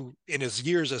 who in his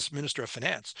years as Minister of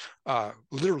Finance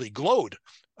literally glowed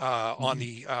on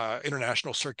the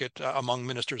international circuit among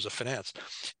ministers of finance.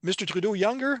 Mr. Trudeau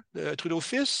younger, Trudeau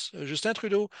fils, Justin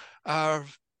Trudeau, I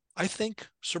think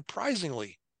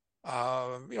surprisingly,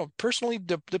 personally,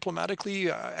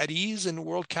 diplomatically at ease in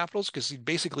world capitals because he'd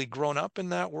basically grown up in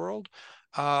that world.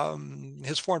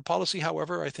 His foreign policy,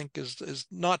 however, I think is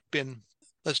not been,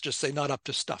 let's just say, not up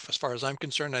to stuff as far as I'm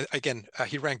concerned. Again,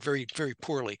 he ranked very, very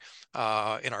poorly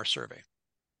in our survey.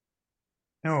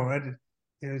 No,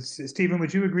 Stephen,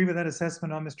 would you agree with that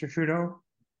assessment on Mr. Trudeau?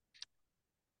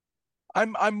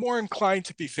 I'm more inclined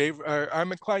to be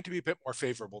I'm inclined to be a bit more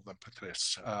favorable than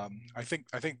Patrice. I think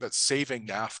that saving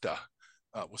NAFTA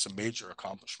was a major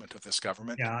accomplishment of this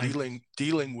government. Yeah,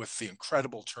 dealing with the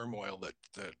incredible turmoil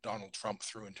that Donald Trump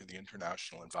threw into the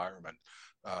international environment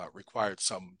required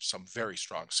some very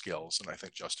strong skills, and I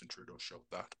think Justin Trudeau showed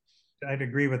that. I'd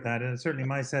agree with that, and certainly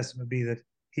my assessment would be that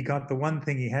he got the one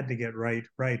thing he had to get right,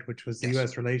 which was the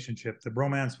U.S. relationship. The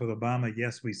bromance with Obama,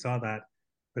 yes, we saw that,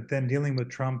 but then dealing with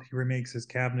Trump, he remakes his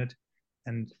cabinet,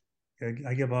 and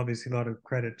I give obviously a lot of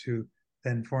credit to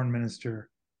then Foreign Minister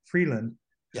Freeland.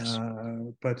 Yes.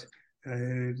 But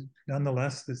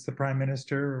nonetheless, it's the Prime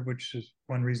Minister, which is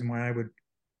one reason why I would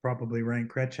probably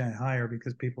rank Chrétien higher,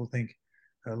 because people think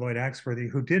Lloyd Axworthy,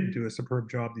 who did do a superb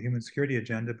job, the human security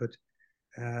agenda, but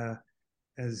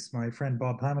as my friend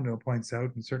Bob Plamondon points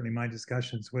out, and certainly my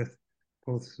discussions with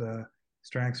both Mr.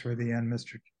 Axworthy and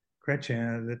Mr.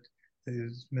 Chrétien, that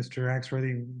Mr.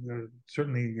 Axworthy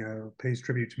certainly pays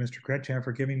tribute to Mr. Chrétien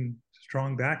for giving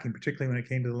strong backing, particularly when it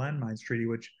came to the landmines treaty,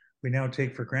 which we now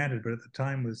take for granted, but at the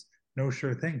time was no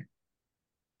sure thing.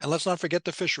 And let's not forget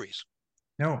the fisheries.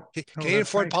 No, Canadian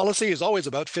foreign policy is always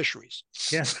about fisheries.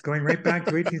 Yes, going right back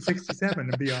to 1867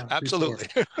 and beyond. Absolutely.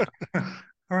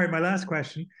 All right, my last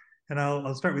question, and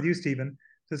I'll start with you, Stephen.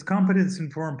 Does competence in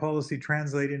foreign policy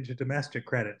translate into domestic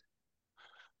credit?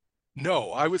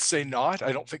 No, I would say not.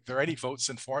 I don't think there are any votes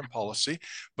in foreign policy,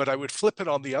 but I would flip it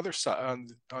on the other side,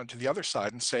 onto the other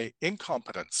side, and say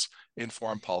incompetence in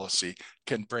foreign policy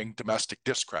can bring domestic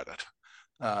discredit.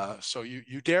 So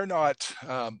you dare not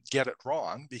get it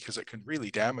wrong, because it can really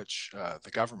damage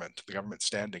the government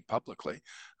standing publicly.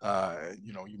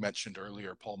 You mentioned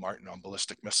earlier Paul Martin on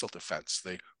ballistic missile defense.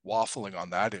 The waffling on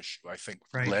that issue, I think,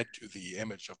 led to the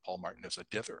image of Paul Martin as a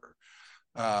ditherer.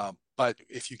 But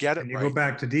if you get it and you right, go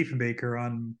back to Diefenbaker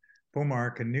on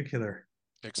Beaumark and nuclear.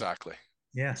 Exactly.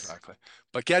 Yes. Exactly.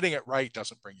 But getting it right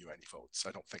doesn't bring you any votes.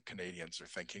 I don't think Canadians are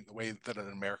thinking the way that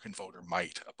an American voter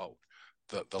might about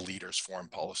the leader's foreign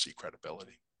policy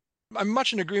credibility. I'm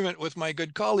much in agreement with my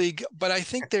good colleague, but I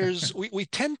think we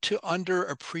tend to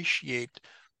underappreciate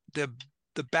the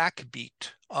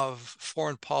backbeat of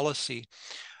foreign policy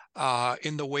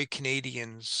in the way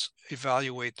Canadians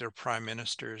evaluate their prime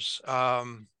ministers.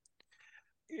 You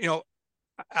know,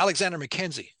 Alexander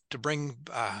Mackenzie, to bring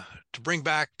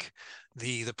back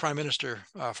the prime minister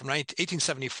from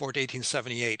 1874 to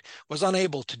 1878, was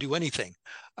unable to do anything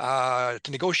to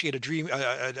negotiate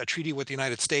a treaty with the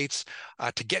United States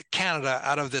to get Canada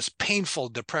out of this painful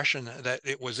depression that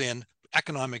it was in,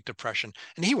 economic depression,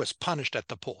 and he was punished at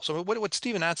the polls. So what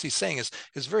Stephen Ansie's saying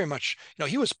is very much,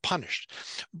 he was punished.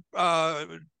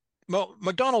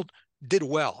 Macdonald did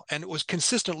well and was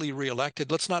consistently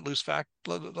reelected. Let's not lose sight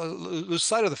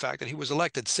of the fact that he was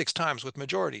elected 6 times with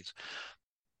majorities.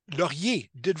 Laurier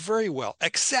did very well,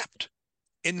 except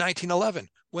in 1911,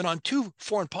 when on 2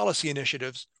 foreign policy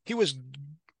initiatives, he was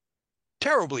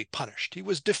terribly punished. He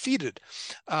was defeated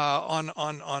on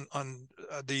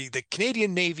the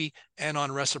Canadian Navy and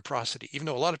on reciprocity. Even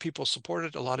though a lot of people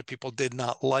supported it, a lot of people did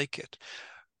not like it.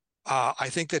 I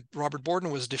think that Robert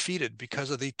Borden was defeated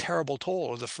because of the terrible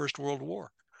toll of the First World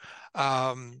War.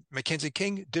 Mackenzie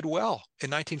King did well in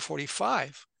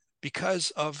 1945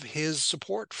 because of his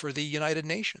support for the United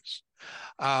Nations.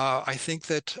 I think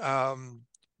that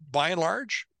by and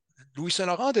large, Louis Saint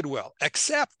Laurent did well,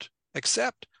 except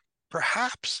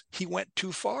perhaps he went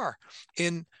too far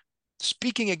in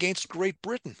speaking against Great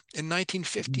Britain in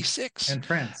 1956.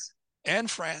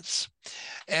 And France.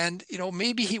 And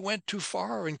maybe he went too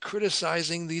far in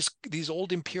criticizing these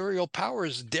old imperial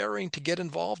powers daring to get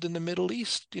involved in the Middle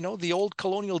East. The old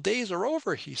colonial days are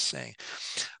over, he's saying.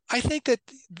 I think that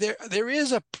there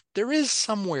is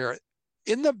somewhere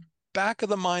in the back of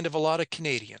the mind of a lot of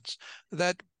Canadians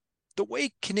that the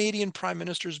way Canadian prime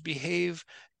ministers behave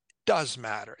does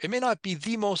matter. It may not be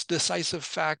the most decisive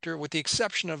factor, with the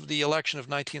exception of the election of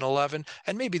 1911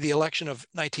 and maybe the election of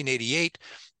 1988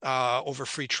 over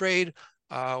free trade,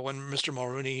 when Mr.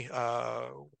 Mulroney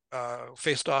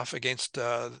faced off against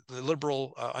the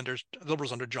Liberals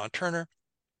under John Turner.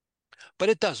 But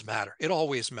it does matter. It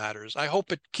always matters. I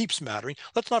hope it keeps mattering.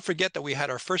 Let's not forget that we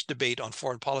had our first debate on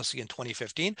foreign policy in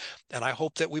 2015, and I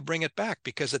hope that we bring it back,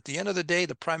 because at the end of the day,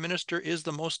 the prime minister is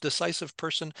the most decisive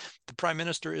person. The prime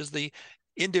minister is the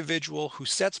individual who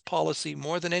sets policy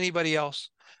more than anybody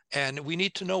else, and we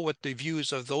need to know what the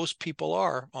views of those people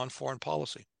are on foreign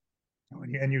policy.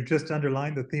 And you've just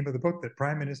underlined the theme of the book, that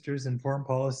prime ministers in foreign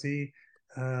policy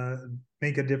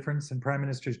make a difference, and prime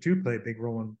ministers do play a big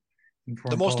role in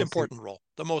foreign the most policy. important role.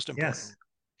 The most important. Yes.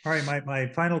 All right. My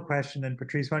final question, and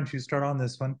Patrice, why don't you start on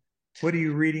this one? What are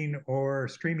you reading or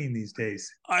streaming these days?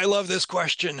 I love this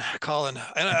question, Colin.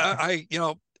 And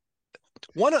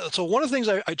one of the things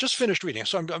I just finished reading.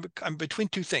 So I'm between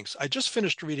 2 things. I just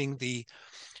finished reading the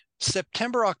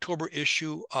September-October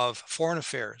issue of Foreign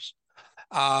Affairs.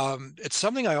 It's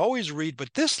something I always read,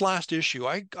 but this last issue,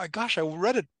 I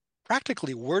read it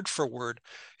practically word for word.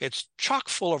 It's chock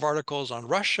full of articles on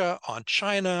Russia, on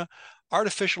China,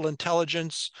 artificial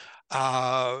intelligence,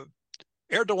 Erdogan.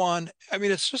 I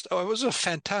mean, it was a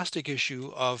fantastic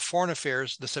issue of Foreign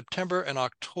Affairs, the September and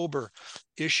October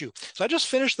issue. So I just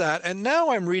finished that, and now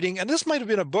I'm reading, and this might have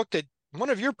been a book that one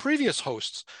of your previous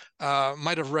hosts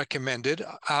might have recommended.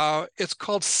 It's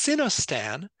called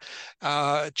Sinistan,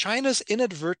 China's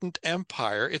Inadvertent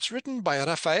Empire. It's written by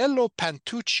Raffaello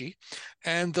Pantucci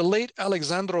and the late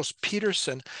Alexandros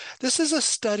Peterson. This is a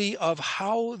study of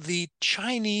how the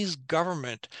Chinese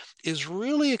government is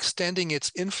really extending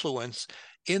its influence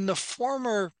in the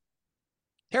former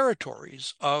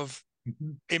territories of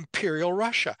Imperial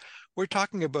Russia. We're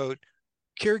talking about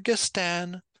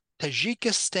Kyrgyzstan,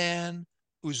 Tajikistan,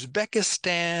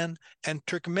 Uzbekistan, and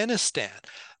Turkmenistan.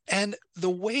 And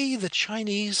the way the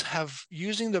Chinese have,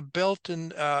 using the Belt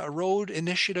and Road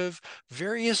Initiative,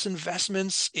 various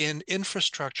investments in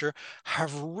infrastructure,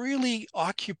 have really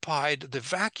occupied the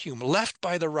vacuum left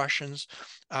by the Russians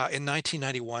in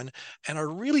 1991, and are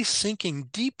really sinking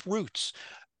deep roots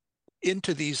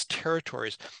into these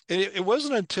territories. And it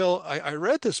wasn't until I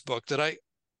read this book that I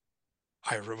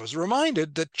was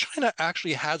reminded that China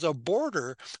actually has a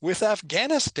border with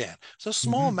Afghanistan. It's a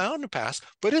small mountain pass,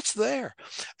 but it's there.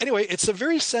 Anyway, it's a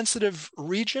very sensitive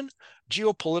region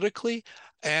geopolitically.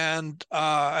 And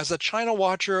as a China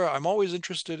watcher, I'm always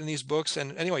interested in these books.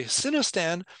 And anyway,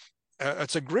 Sinistan,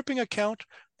 it's a gripping account,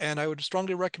 and I would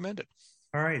strongly recommend it.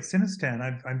 All right,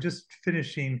 Sinistan. I'm just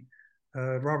finishing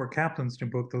Robert Kaplan's new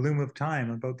book, The Loom of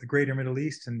Time, about the Greater Middle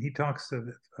East. And he talks a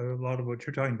lot of what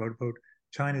you're talking about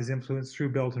China's influence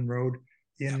through Belt and Road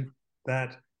in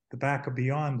that the back of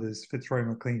beyond, as Fitzroy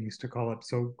McLean used to call it.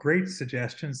 So great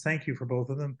suggestions. Thank you for both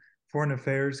of them. Foreign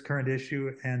Affairs, Current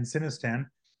Issue, and Sinistan.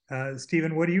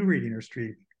 Stephen, what are you reading or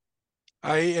streaming?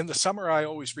 In the summer, I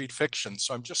always read fiction.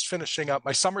 So I'm just finishing up.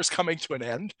 My summer's coming to an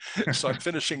end. So I'm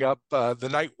finishing up The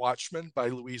Night Watchman by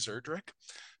Louise Erdrich,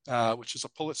 which is a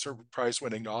Pulitzer Prize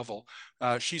winning novel.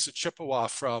 She's a Chippewa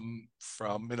from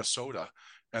Minnesota.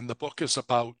 And the book is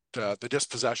about the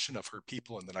dispossession of her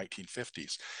people in the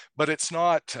 1950s. But it's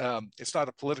not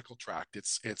a political tract.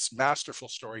 It's masterful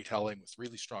storytelling with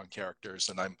really strong characters.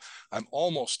 And I'm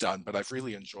almost done, but I've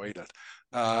really enjoyed it.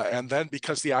 And then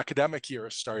because the academic year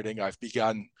is starting, I've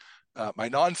begun my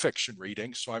nonfiction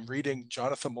reading. So I'm reading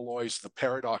Jonathan Molloy's The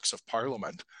Paradox of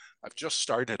Parliament. I've just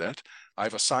started it.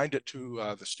 I've assigned it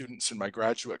to the students in my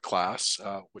graduate class,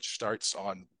 which starts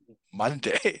on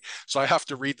Monday. So I have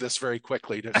to read this very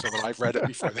quickly so that I've read it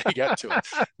before they get to it.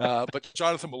 But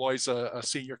Jonathan Molloy's a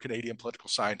senior Canadian political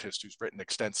scientist who's written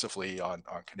extensively on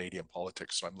Canadian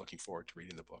politics. So I'm looking forward to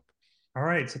reading the book. All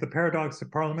right. So The Paradox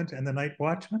of Parliament and The Night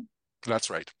Watchman? That's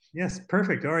right. Yes,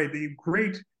 perfect. All right. The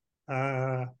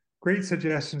great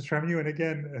suggestions from you. And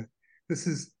again,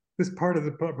 this part of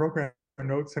the program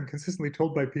notes I'm consistently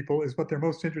told by people is what they're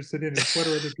most interested in is what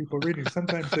are other people reading.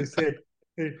 Sometimes they say,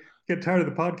 hey, get tired of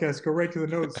the podcast, go right to the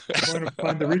notes. I want to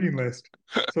find the reading list.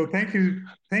 So thank you,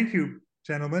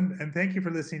 gentlemen, and thank you for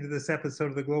listening to this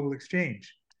episode of the Global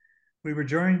Exchange. We were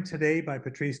joined today by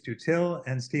Patrice Dutil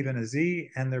and Stephen Azie,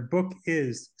 and their book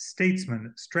is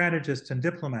Statesmen, Strategists and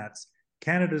Diplomats,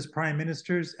 Canada's Prime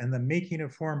Ministers and the Making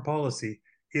of Foreign Policy.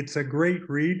 It's a great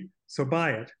read, so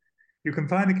buy it. You can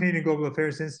find the Canadian Global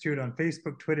Affairs Institute on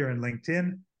Facebook, Twitter, and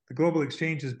LinkedIn. The Global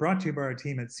Exchange is brought to you by our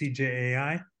team at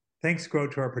CJAI. Thanks go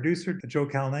to our producer, Joe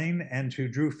Calnane, and to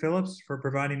Drew Phillips for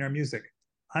providing our music.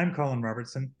 I'm Colin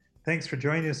Robertson. Thanks for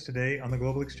joining us today on the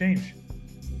Global Exchange.